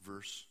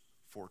 verse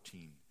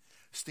 14.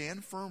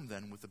 Stand firm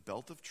then with the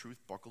belt of truth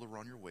buckled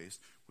around your waist,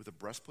 with a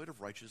breastplate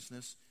of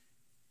righteousness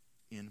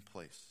in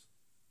place,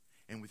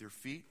 and with your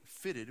feet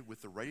fitted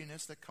with the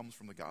readiness that comes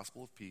from the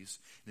gospel of peace.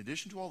 In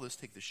addition to all this,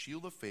 take the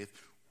shield of faith,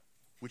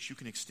 which you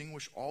can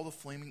extinguish all the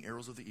flaming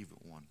arrows of the evil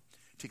one.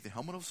 Take the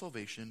helmet of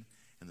salvation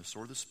and the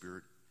sword of the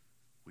Spirit,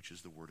 which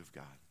is the word of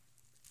God.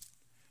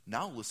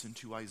 Now listen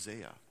to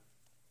Isaiah.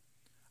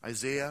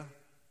 Isaiah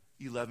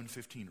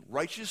 11:15.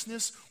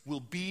 Righteousness will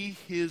be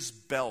his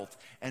belt,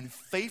 and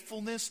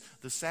faithfulness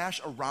the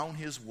sash around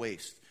his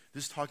waist.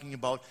 This is talking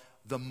about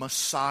the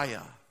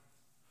Messiah,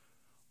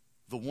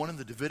 the one in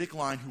the Davidic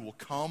line who will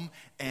come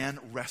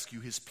and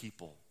rescue his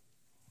people.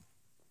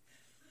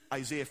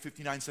 Isaiah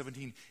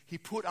 59:17. He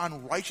put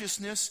on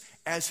righteousness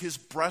as his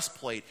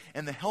breastplate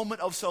and the helmet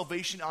of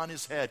salvation on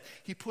his head.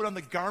 He put on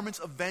the garments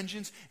of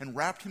vengeance and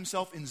wrapped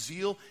himself in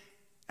zeal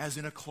as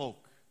in a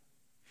cloak.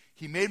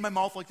 He made my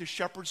mouth like the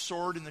shepherd's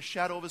sword. In the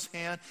shadow of his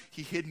hand,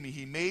 he hid me.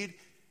 He made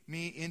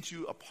me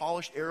into a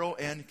polished arrow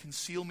and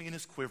concealed me in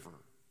his quiver.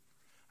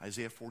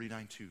 Isaiah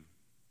 49:2.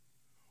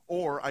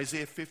 Or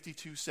Isaiah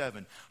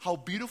 52:7. How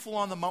beautiful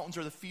on the mountains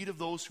are the feet of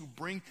those who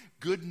bring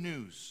good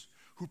news,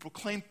 who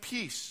proclaim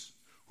peace,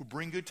 who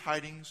bring good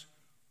tidings,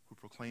 who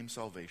proclaim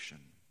salvation.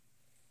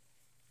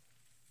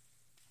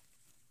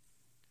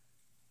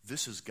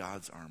 This is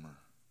God's armor.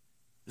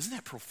 Isn't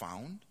that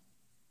profound?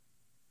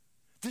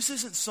 This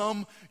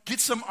isn't get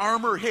some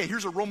armor, hey,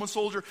 here's a Roman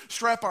soldier,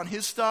 strap on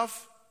his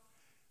stuff.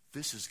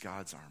 This is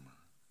God's armor.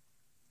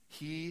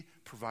 He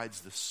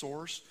provides the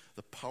source,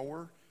 the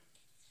power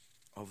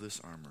of this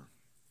armor.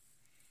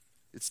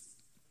 It's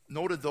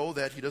noted, though,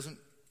 that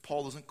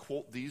Paul doesn't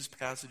quote these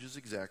passages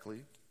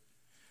exactly,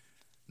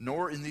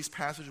 nor in these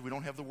passages we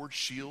don't have the word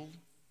shield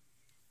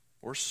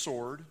or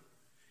sword,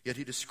 yet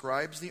he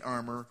describes the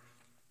armor,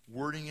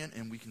 wording it,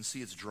 and we can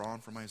see it's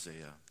drawn from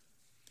Isaiah.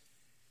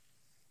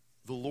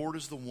 The Lord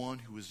is the one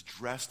who is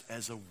dressed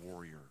as a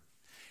warrior.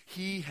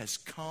 He has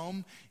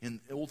come in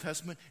the Old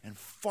Testament and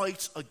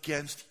fights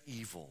against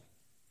evil.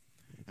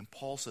 And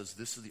Paul says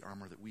this is the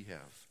armor that we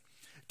have.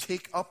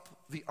 Take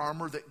up the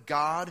armor that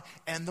God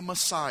and the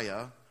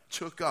Messiah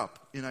took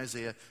up in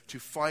Isaiah to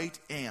fight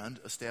and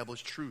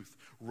establish truth,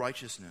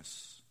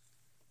 righteousness.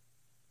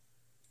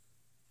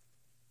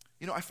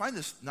 You know, I find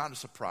this not a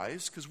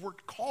surprise because we're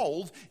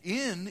called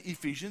in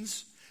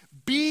Ephesians,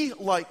 be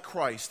like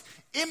Christ,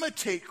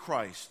 imitate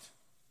Christ,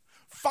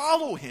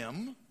 follow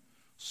him.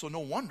 So no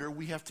wonder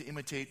we have to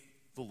imitate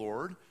the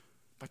Lord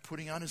by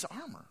putting on his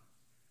armor.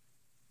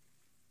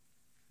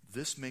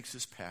 This makes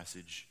this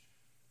passage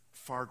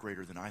far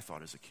greater than I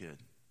thought as a kid.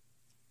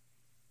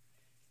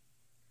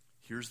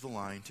 Here's the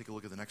line. Take a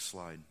look at the next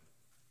slide.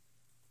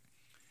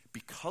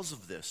 Because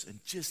of this, and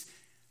just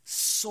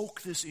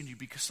soak this into you,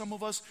 because some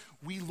of us,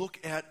 we look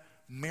at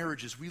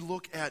marriages, we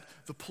look at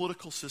the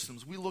political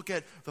systems, we look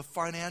at the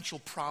financial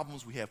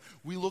problems we have,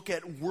 we look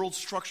at world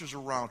structures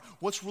around,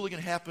 what's really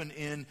going to happen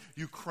in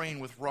Ukraine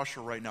with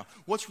Russia right now,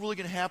 what's really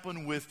going to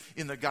happen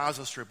in the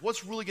Gaza Strip,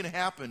 what's really going to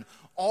happen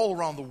all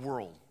around the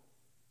world,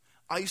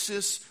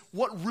 ISIS,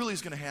 what really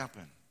is going to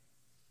happen?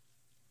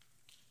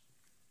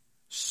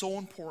 So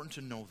important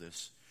to know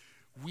this.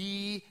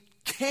 You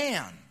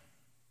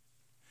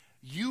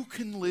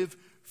can live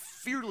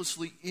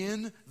fearlessly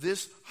in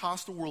this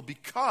hostile world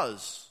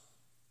because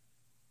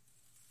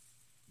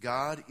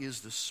God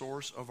is the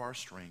source of our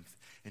strength,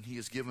 and he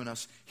has given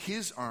us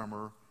his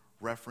armor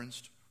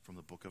referenced from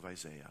the book of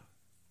Isaiah.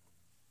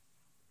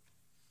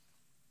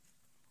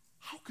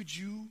 How could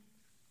you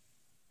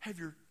have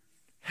your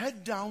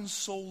head down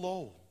so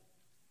low?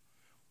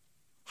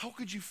 How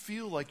could you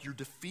feel like you're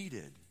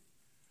defeated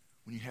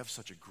when you have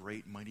such a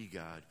great, mighty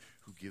God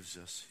who gives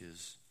us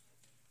his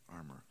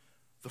armor?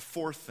 The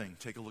fourth thing,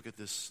 take a look at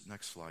this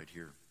next slide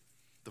here.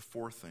 The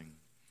fourth thing.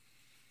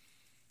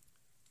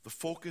 The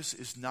focus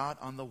is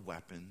not on the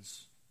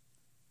weapons.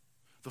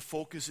 The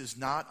focus is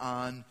not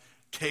on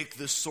take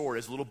this sword.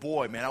 As a little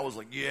boy, man, I was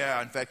like,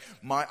 yeah. In fact,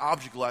 my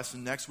object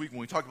lesson next week when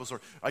we talk about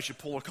sword, I should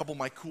pull a couple of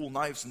my cool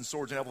knives and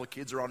swords and have all the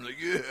kids around and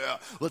like, yeah,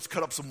 let's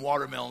cut up some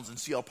watermelons and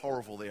see how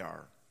powerful they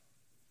are.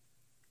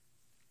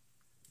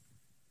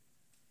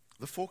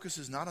 The focus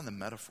is not on the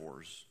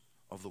metaphors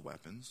of the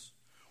weapons.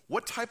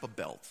 What type of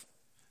belt?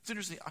 It's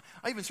interesting.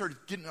 I even started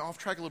getting off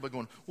track a little bit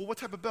going, well, what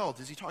type of belt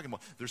is he talking about?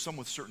 There's some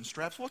with certain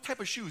straps. What type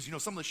of shoes? You know,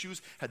 some of the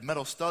shoes had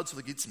metal studs so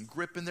they get some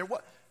grip in there.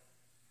 What?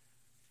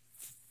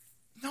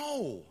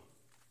 No.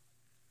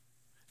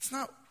 It's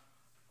not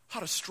how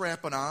to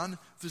strap it on.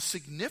 The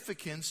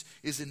significance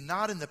is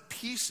not in the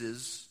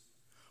pieces,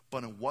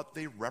 but in what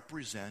they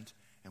represent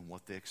and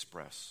what they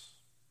express.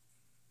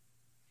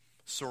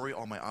 Sorry,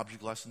 all my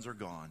object lessons are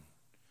gone.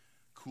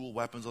 Cool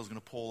weapons I was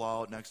going to pull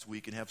out next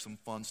week and have some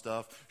fun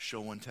stuff,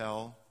 show and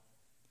tell.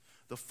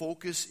 The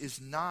focus is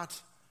not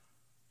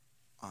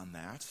on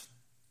that.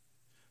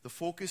 The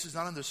focus is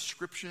not on the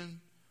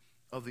description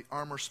of the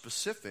armor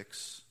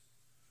specifics,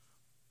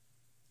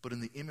 but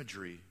in the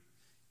imagery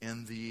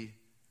and the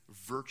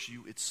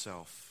virtue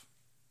itself.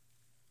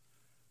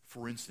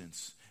 For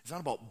instance, It's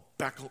not about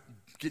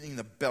getting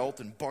the belt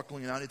and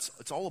buckling it on.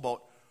 It's all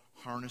about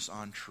harness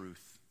on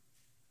truth.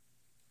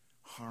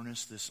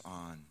 Harness this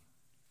on.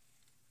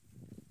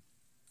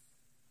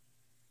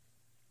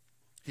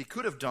 He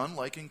could have done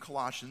like in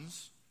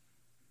Colossians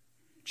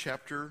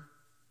chapter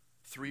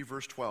 3,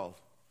 verse 12.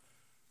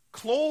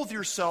 Clothe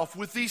yourself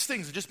with these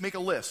things and just make a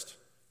list.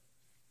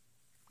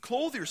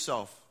 Clothe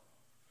yourself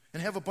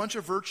and have a bunch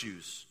of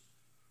virtues.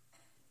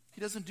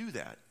 He doesn't do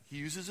that. He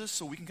uses this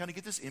so we can kind of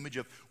get this image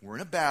of we're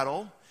in a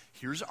battle.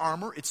 Here's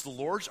armor. It's the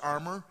Lord's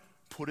armor.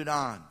 Put it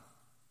on.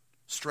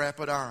 Strap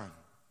it on.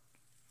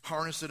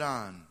 Harness it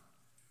on.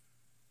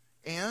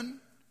 And,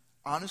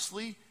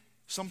 honestly,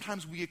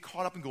 sometimes we get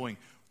caught up in going,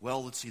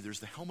 well, let's see, there's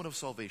the helmet of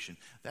salvation.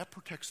 That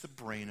protects the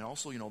brain. And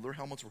also, their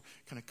helmets were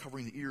kind of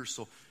covering the ears,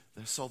 so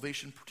the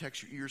salvation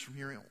protects your ears from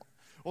hearing.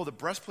 Oh, the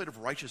breastplate of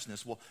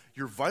righteousness. Well,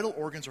 your vital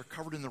organs are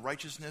covered in the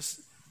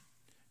righteousness.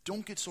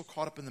 Don't get so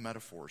caught up in the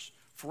metaphors.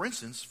 For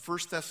instance, 1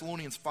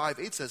 Thessalonians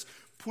 5:8 says,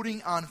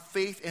 putting on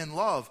faith and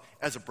love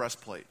as a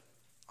breastplate.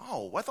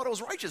 Oh, I thought it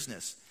was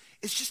righteousness.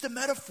 It's just a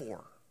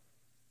metaphor.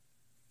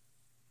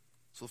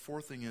 So the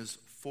fourth thing is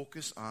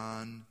focus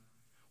on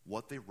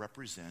what they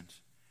represent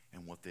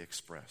and what they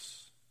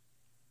express.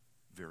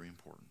 Very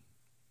important.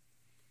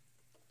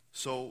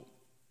 So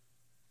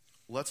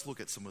let's look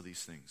at some of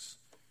these things.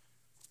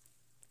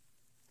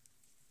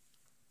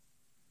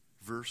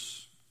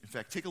 In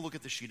fact, take a look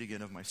at the sheet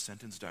again of my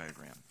sentence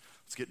diagram.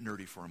 Let's get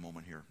nerdy for a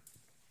moment here.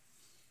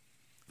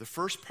 The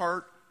first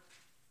part,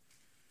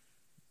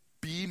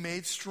 be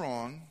made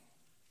strong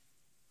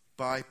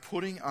by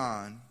putting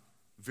on,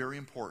 very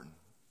important.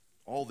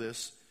 All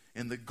this,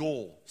 and the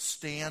goal,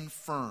 stand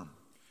firm.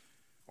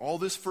 All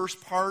this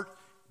first part,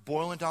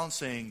 boiling down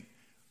saying,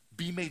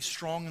 be made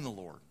strong in the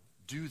Lord.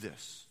 Do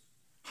this.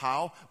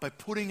 How? By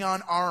putting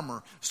on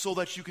armor so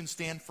that you can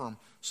stand firm.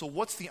 So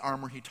what's the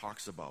armor he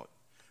talks about?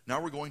 Now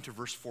we're going to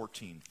verse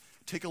 14.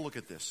 Take a look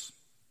at this.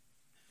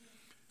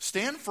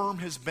 Stand firm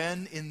has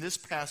been in this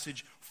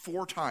passage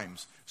 4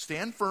 times.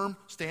 Stand firm,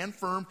 stand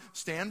firm,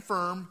 stand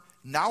firm.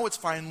 Now it's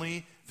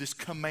finally this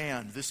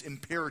command, this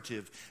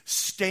imperative.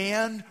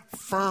 Stand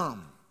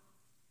firm.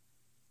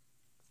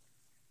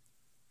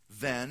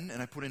 Then,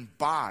 and I put in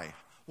by.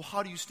 Well,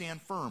 how do you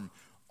stand firm?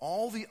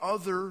 All the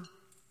other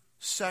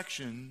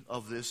section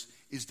of this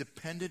is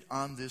dependent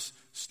on this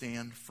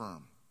stand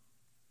firm.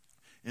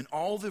 And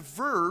all the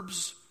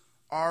verbs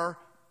are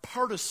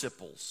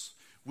participles,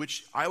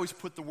 which I always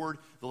put the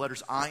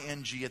letters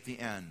ing at the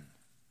end.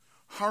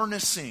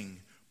 Harnessing,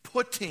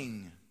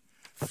 putting,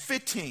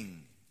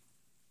 fitting.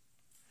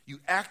 You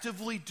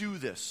actively do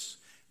this.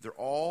 They're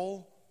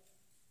all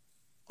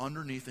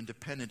underneath and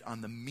dependent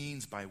on the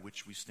means by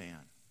which we stand.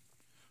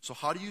 So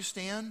how do you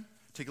stand?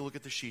 Take a look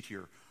at the sheet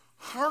here.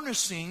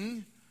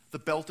 Harnessing the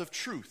belt of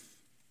truth,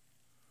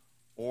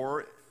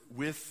 or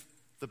with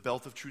the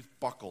belt of truth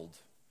buckled.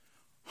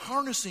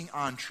 Harnessing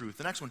on truth.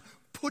 The next one,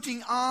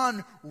 putting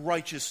on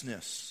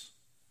righteousness.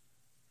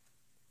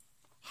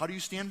 How do you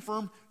stand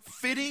firm?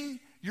 Fitting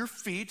your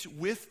feet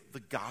with the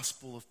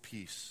gospel of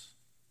peace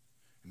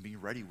and being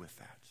ready with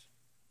that.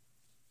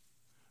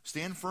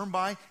 Stand firm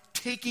by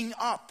taking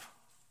up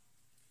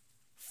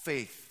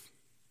faith.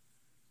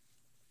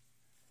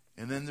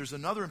 And then there's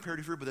another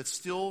imperative here, but that's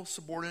still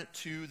subordinate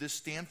to this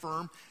stand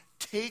firm.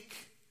 Take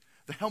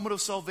the helmet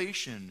of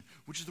salvation,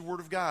 which is the word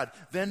of God.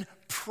 Then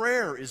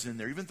prayer is in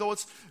there. Even though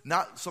it's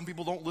not, some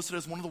people don't list it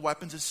as one of the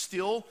weapons, it's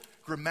still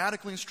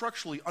grammatically and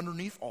structurally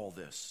underneath all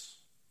this.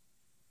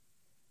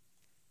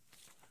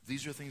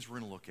 These are the things we're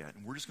going to look at.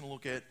 And we're just going to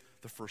look at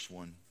the first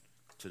one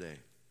today.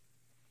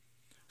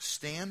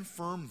 Stand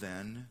firm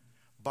then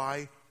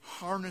by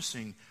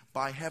harnessing,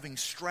 by having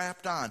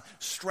strapped on.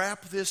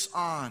 Strap this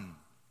on.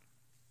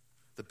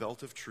 The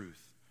belt of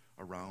truth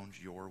around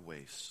your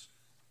waist.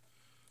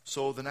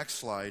 So the next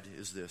slide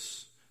is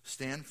this.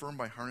 Stand firm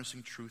by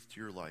harnessing truth to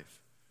your life.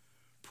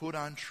 Put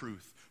on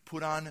truth.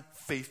 Put on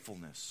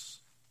faithfulness.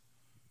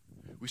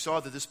 We saw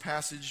that this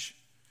passage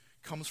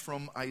comes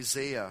from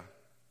Isaiah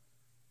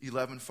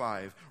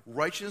 11:5.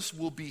 Righteousness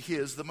will be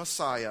his, the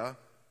Messiah.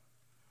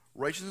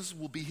 Righteousness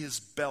will be his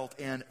belt,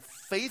 and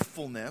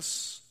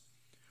faithfulness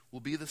will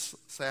be the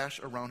sash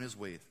around his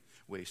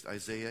waist.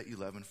 Isaiah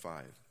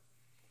 11:5.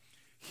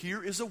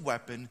 Here is a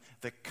weapon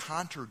that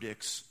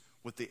contradicts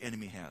what the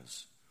enemy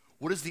has.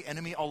 What is the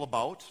enemy all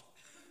about?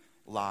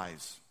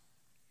 Lies.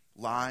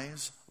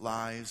 Lies,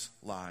 lies,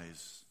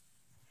 lies.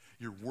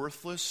 You're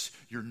worthless.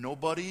 You're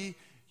nobody.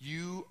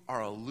 You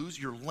are a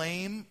loser. You're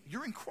lame.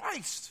 You're in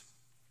Christ.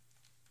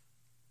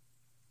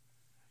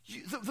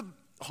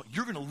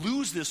 You're going to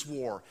lose this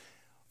war.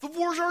 The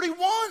war's already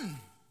won.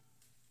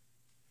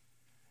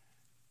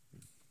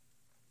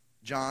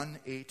 John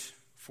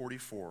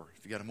 8:44.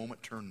 If you got a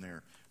moment, turn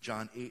there.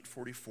 John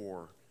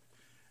 8:44.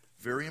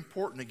 Very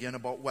important again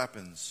about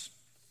weapons.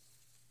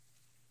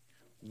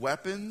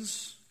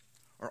 Weapons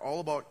are all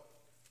about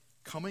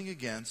coming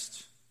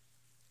against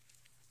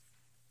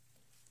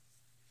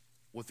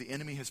what the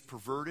enemy has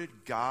perverted.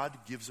 God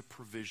gives a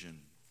provision.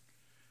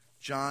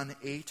 John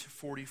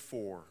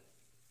 8:44.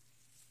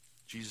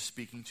 Jesus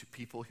speaking to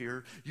people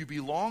here. You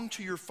belong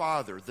to your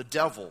father, the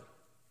devil.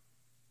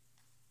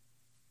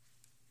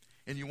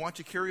 And you want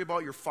to carry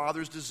about your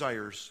father's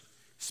desires.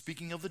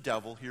 Speaking of the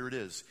devil, here it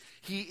is.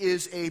 He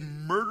is a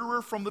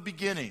murderer from the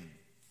beginning,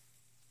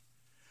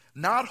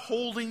 not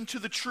holding to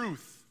the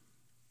truth.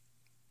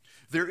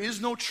 There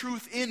is no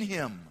truth in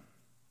him.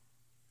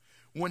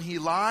 When he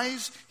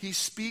lies, he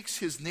speaks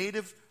his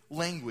native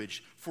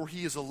language, for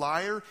he is a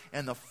liar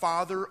and the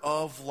father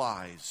of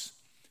lies.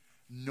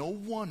 No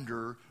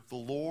wonder the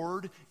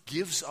Lord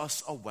gives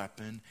us a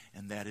weapon,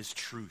 and that is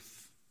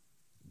truth.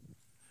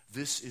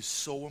 This is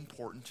so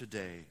important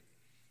today.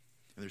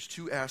 And there's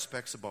two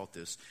aspects about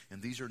this,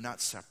 and these are not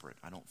separate.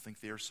 I don't think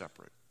they are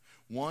separate.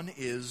 One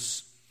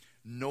is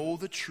know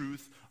the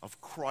truth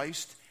of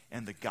Christ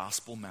and the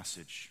gospel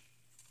message.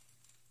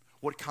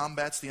 What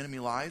combats the enemy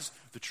lies?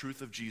 The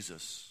truth of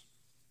Jesus.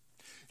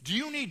 Do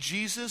you need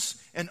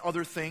Jesus and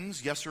other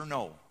things? Yes or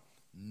no?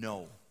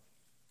 No.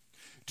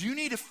 Do you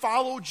need to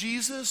follow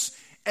Jesus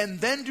and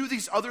then do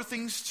these other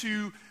things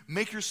to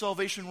make your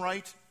salvation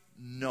right?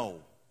 No.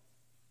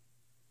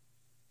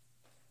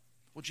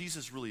 Well,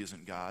 Jesus really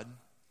isn't God.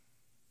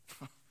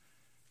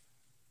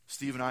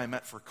 Steve and I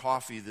met for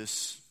coffee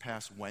this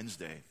past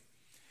Wednesday.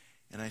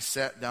 And I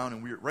sat down,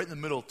 and we were right in the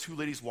middle. Two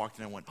ladies walked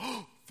in, and I went,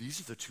 oh, these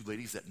are the two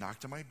ladies that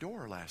knocked on my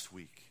door last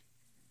week.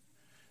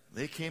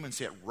 They came and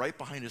sat right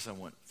behind us. I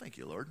went, thank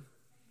you, Lord.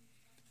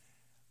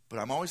 But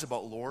I'm always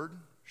about, Lord,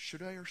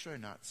 should I or should I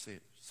not say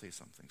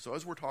something? So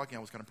as we're talking,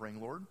 I was kind of praying,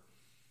 Lord,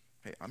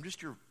 hey, I'm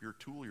just your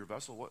tool, your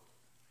vessel. What?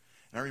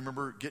 And I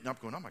remember getting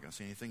up going, I'm not going to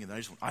say anything. And then I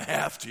just went, I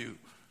have to.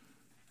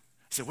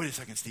 I said, wait a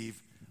second,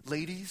 Steve.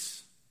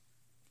 Ladies,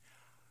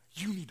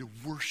 you need to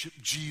worship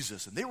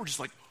Jesus. And they were just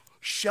like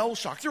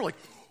shell-shocked. They were like,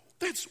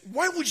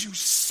 why would you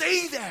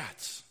say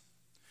that?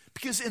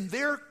 Because in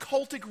their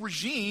cultic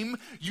regime,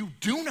 you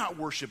do not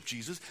worship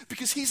Jesus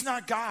because he's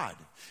not God.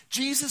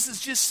 Jesus is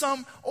just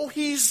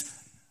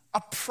he's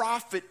a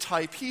prophet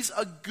type. He's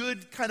a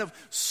good kind of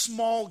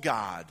small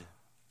God.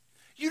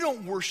 You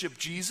don't worship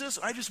Jesus.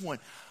 I just went,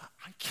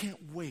 I can't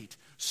wait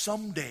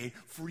someday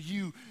for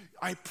you.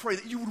 I pray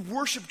that you would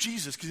worship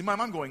Jesus. Because in my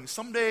mind I'm going,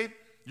 someday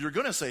you're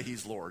going to say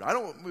he's Lord.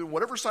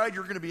 Whatever side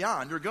you're going to be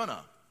on, you're going to.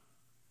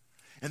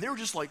 And they were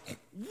just like,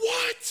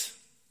 what?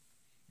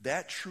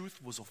 That truth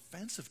was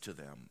offensive to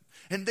them.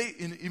 And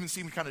even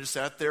Stephen kind of just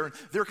sat there, and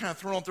they were kind of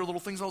throwing out their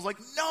little things. I was like,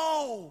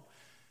 no,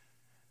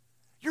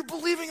 you're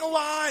believing a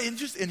lie. And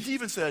he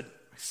even said,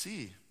 I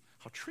see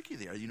how tricky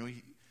they are.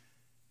 You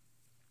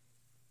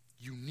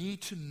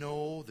need to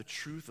know the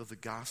truth of the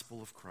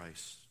gospel of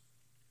Christ.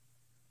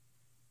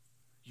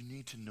 You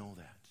need to know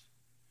that.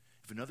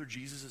 If another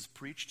Jesus is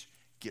preached,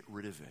 get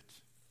rid of it.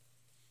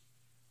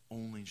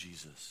 Only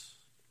Jesus.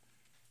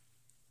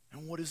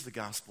 And what is the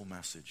gospel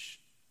message?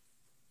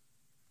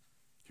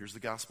 Here's the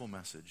gospel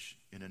message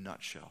in a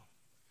nutshell.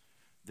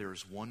 There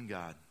is one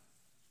God.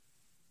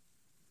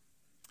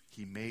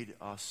 He made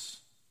us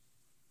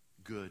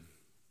good.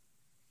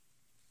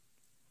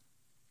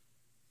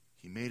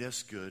 He made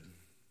us good,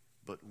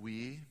 but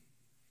we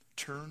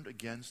turned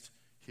against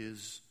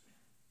his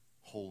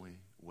holy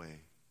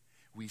way.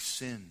 We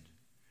sinned.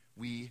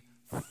 We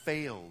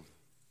failed.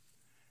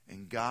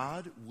 And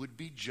God would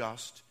be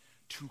just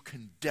to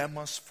condemn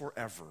us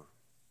forever.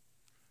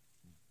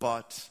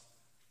 But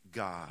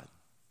God,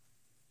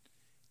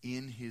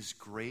 in his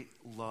great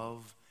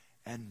love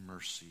and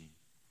mercy,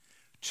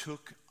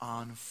 took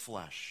on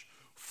flesh,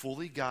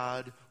 fully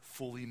God,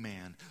 fully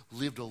man,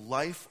 lived a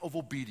life of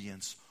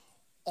obedience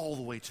all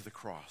the way to the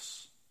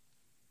cross,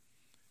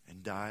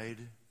 and died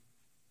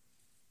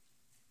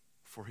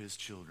for his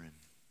children,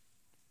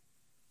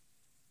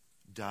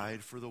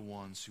 died for the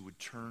ones who would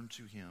turn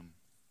to him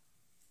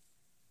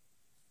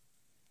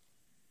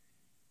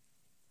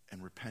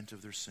and repent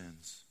of their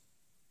sins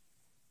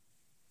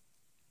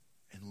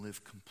and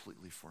live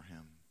completely for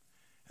him.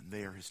 And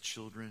they are his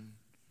children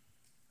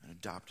and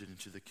adopted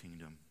into the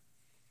kingdom.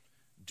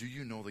 Do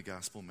you know the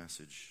gospel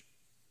message?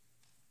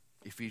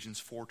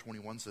 Ephesians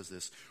 4:21 says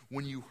this,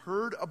 when you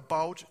heard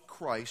about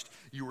Christ,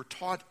 you were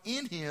taught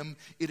in him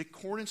in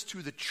accordance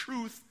to the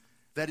truth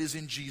that is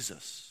in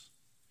Jesus.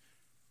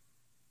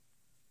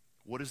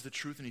 What is the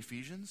truth in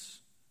Ephesians?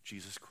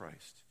 Jesus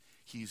Christ.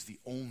 He's the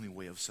only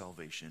way of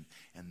salvation.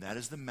 And that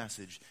is the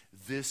message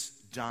this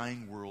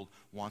dying world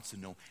wants to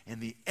know.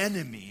 And the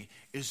enemy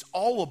is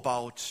all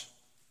about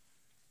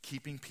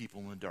keeping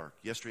people in the dark.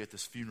 Yesterday at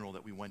this funeral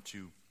that we went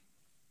to,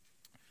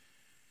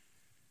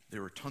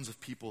 there were tons of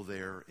people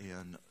there,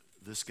 and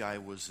this guy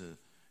was a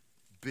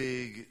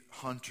big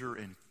hunter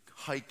and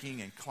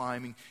hiking and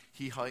climbing.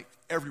 He hiked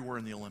everywhere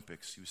in the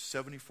Olympics. He was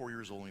 74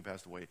 years old when he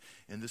passed away.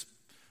 And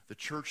the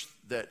church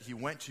that he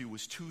went to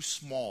was too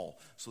small,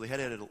 so they had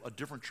to add a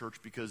different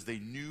church because they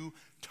knew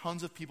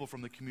tons of people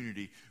from the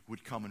community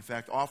would come. In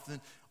fact,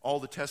 often all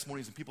the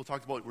testimonies and people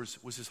talked about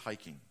was his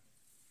hiking.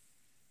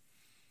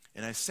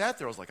 And I sat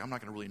there, I was like, I'm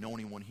not going to really know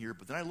anyone here.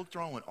 But then I looked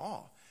around and went,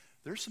 oh,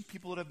 there's some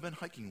people that I've been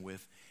hiking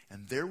with.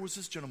 And there was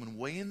this gentleman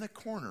way in the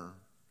corner.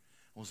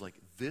 I was like,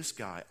 this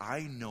guy, I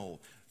know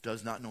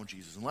does not know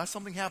Jesus. Unless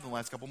something happened the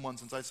last couple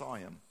months since I saw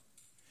him.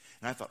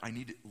 And I thought,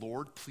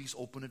 Lord, please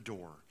open a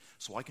door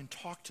so I can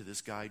talk to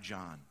this guy,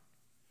 John.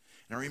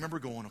 And I remember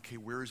going, okay,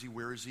 where is he?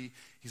 Where is he?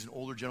 He's an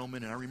older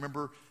gentleman. And I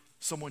remember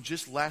someone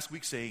just last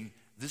week saying,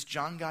 this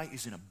John guy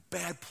is in a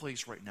bad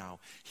place right now.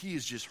 He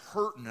is just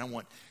hurting. And I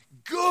went,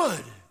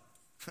 good.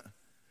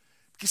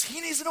 Because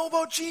he needs to know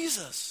about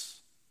Jesus.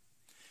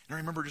 And I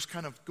remember just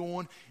kind of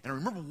going, and I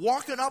remember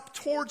walking up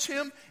towards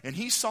him, and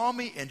he saw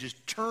me and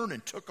just turned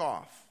and took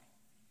off.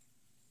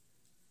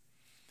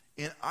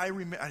 And I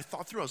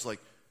thought through, I was like,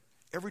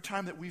 every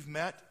time that we've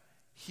met,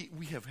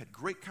 we have had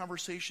great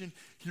conversation.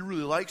 He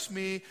really likes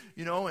me,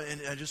 and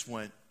I just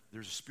went,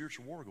 there's a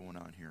spiritual war going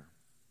on here.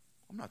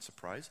 I'm not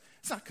surprised.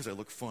 It's not because I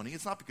look funny.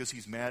 It's not because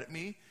he's mad at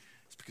me.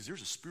 It's because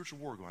there's a spiritual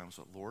war going on. I was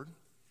like, Lord,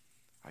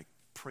 I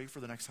pray for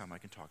the next time I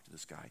can talk to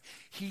this guy.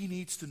 He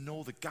needs to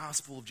know the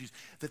gospel of Jesus,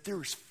 that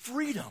there is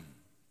freedom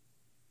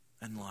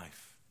in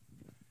life.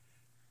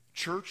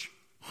 Church,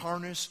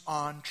 harness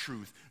on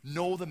truth.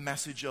 Know the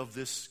message of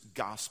this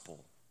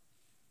gospel.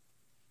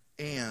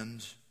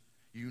 And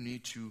you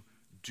need to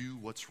do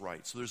what's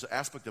right. So there's an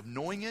aspect of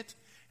knowing it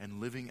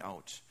and living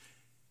out.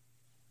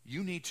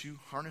 You need to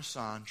harness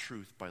on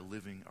truth by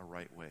living a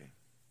right way.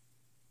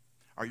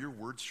 Are your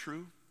words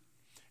true?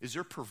 Is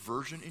there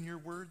perversion in your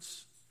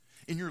words?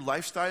 In your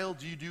lifestyle,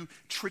 do you do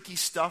tricky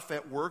stuff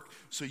at work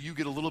so you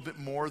get a little bit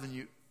more than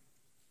you?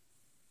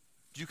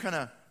 Do you kind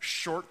of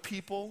short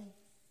people?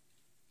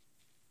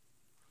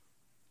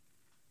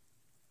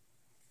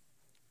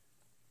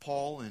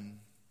 Paul, in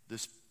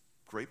this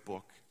great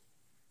book,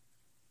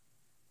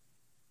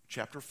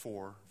 chapter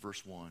 4,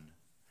 verse 1,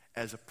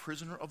 as a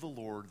prisoner of the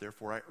Lord,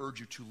 therefore, I urge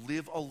you to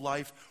live a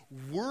life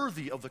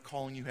worthy of the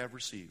calling you have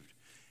received.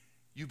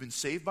 You've been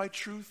saved by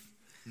truth,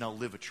 now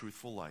live a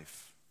truthful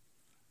life.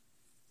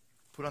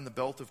 Put on the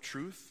belt of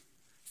truth.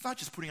 It's not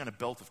just putting on a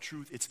belt of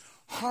truth, it's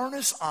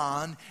harness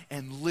on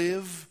and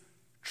live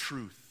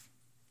truth.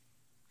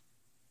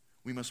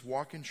 We must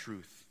walk in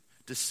truth.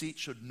 Deceit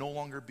should no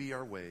longer be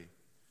our way.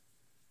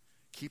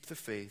 Keep the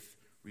faith,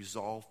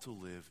 resolve to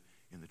live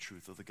in the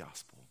truth of the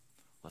gospel.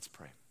 Let's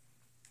pray.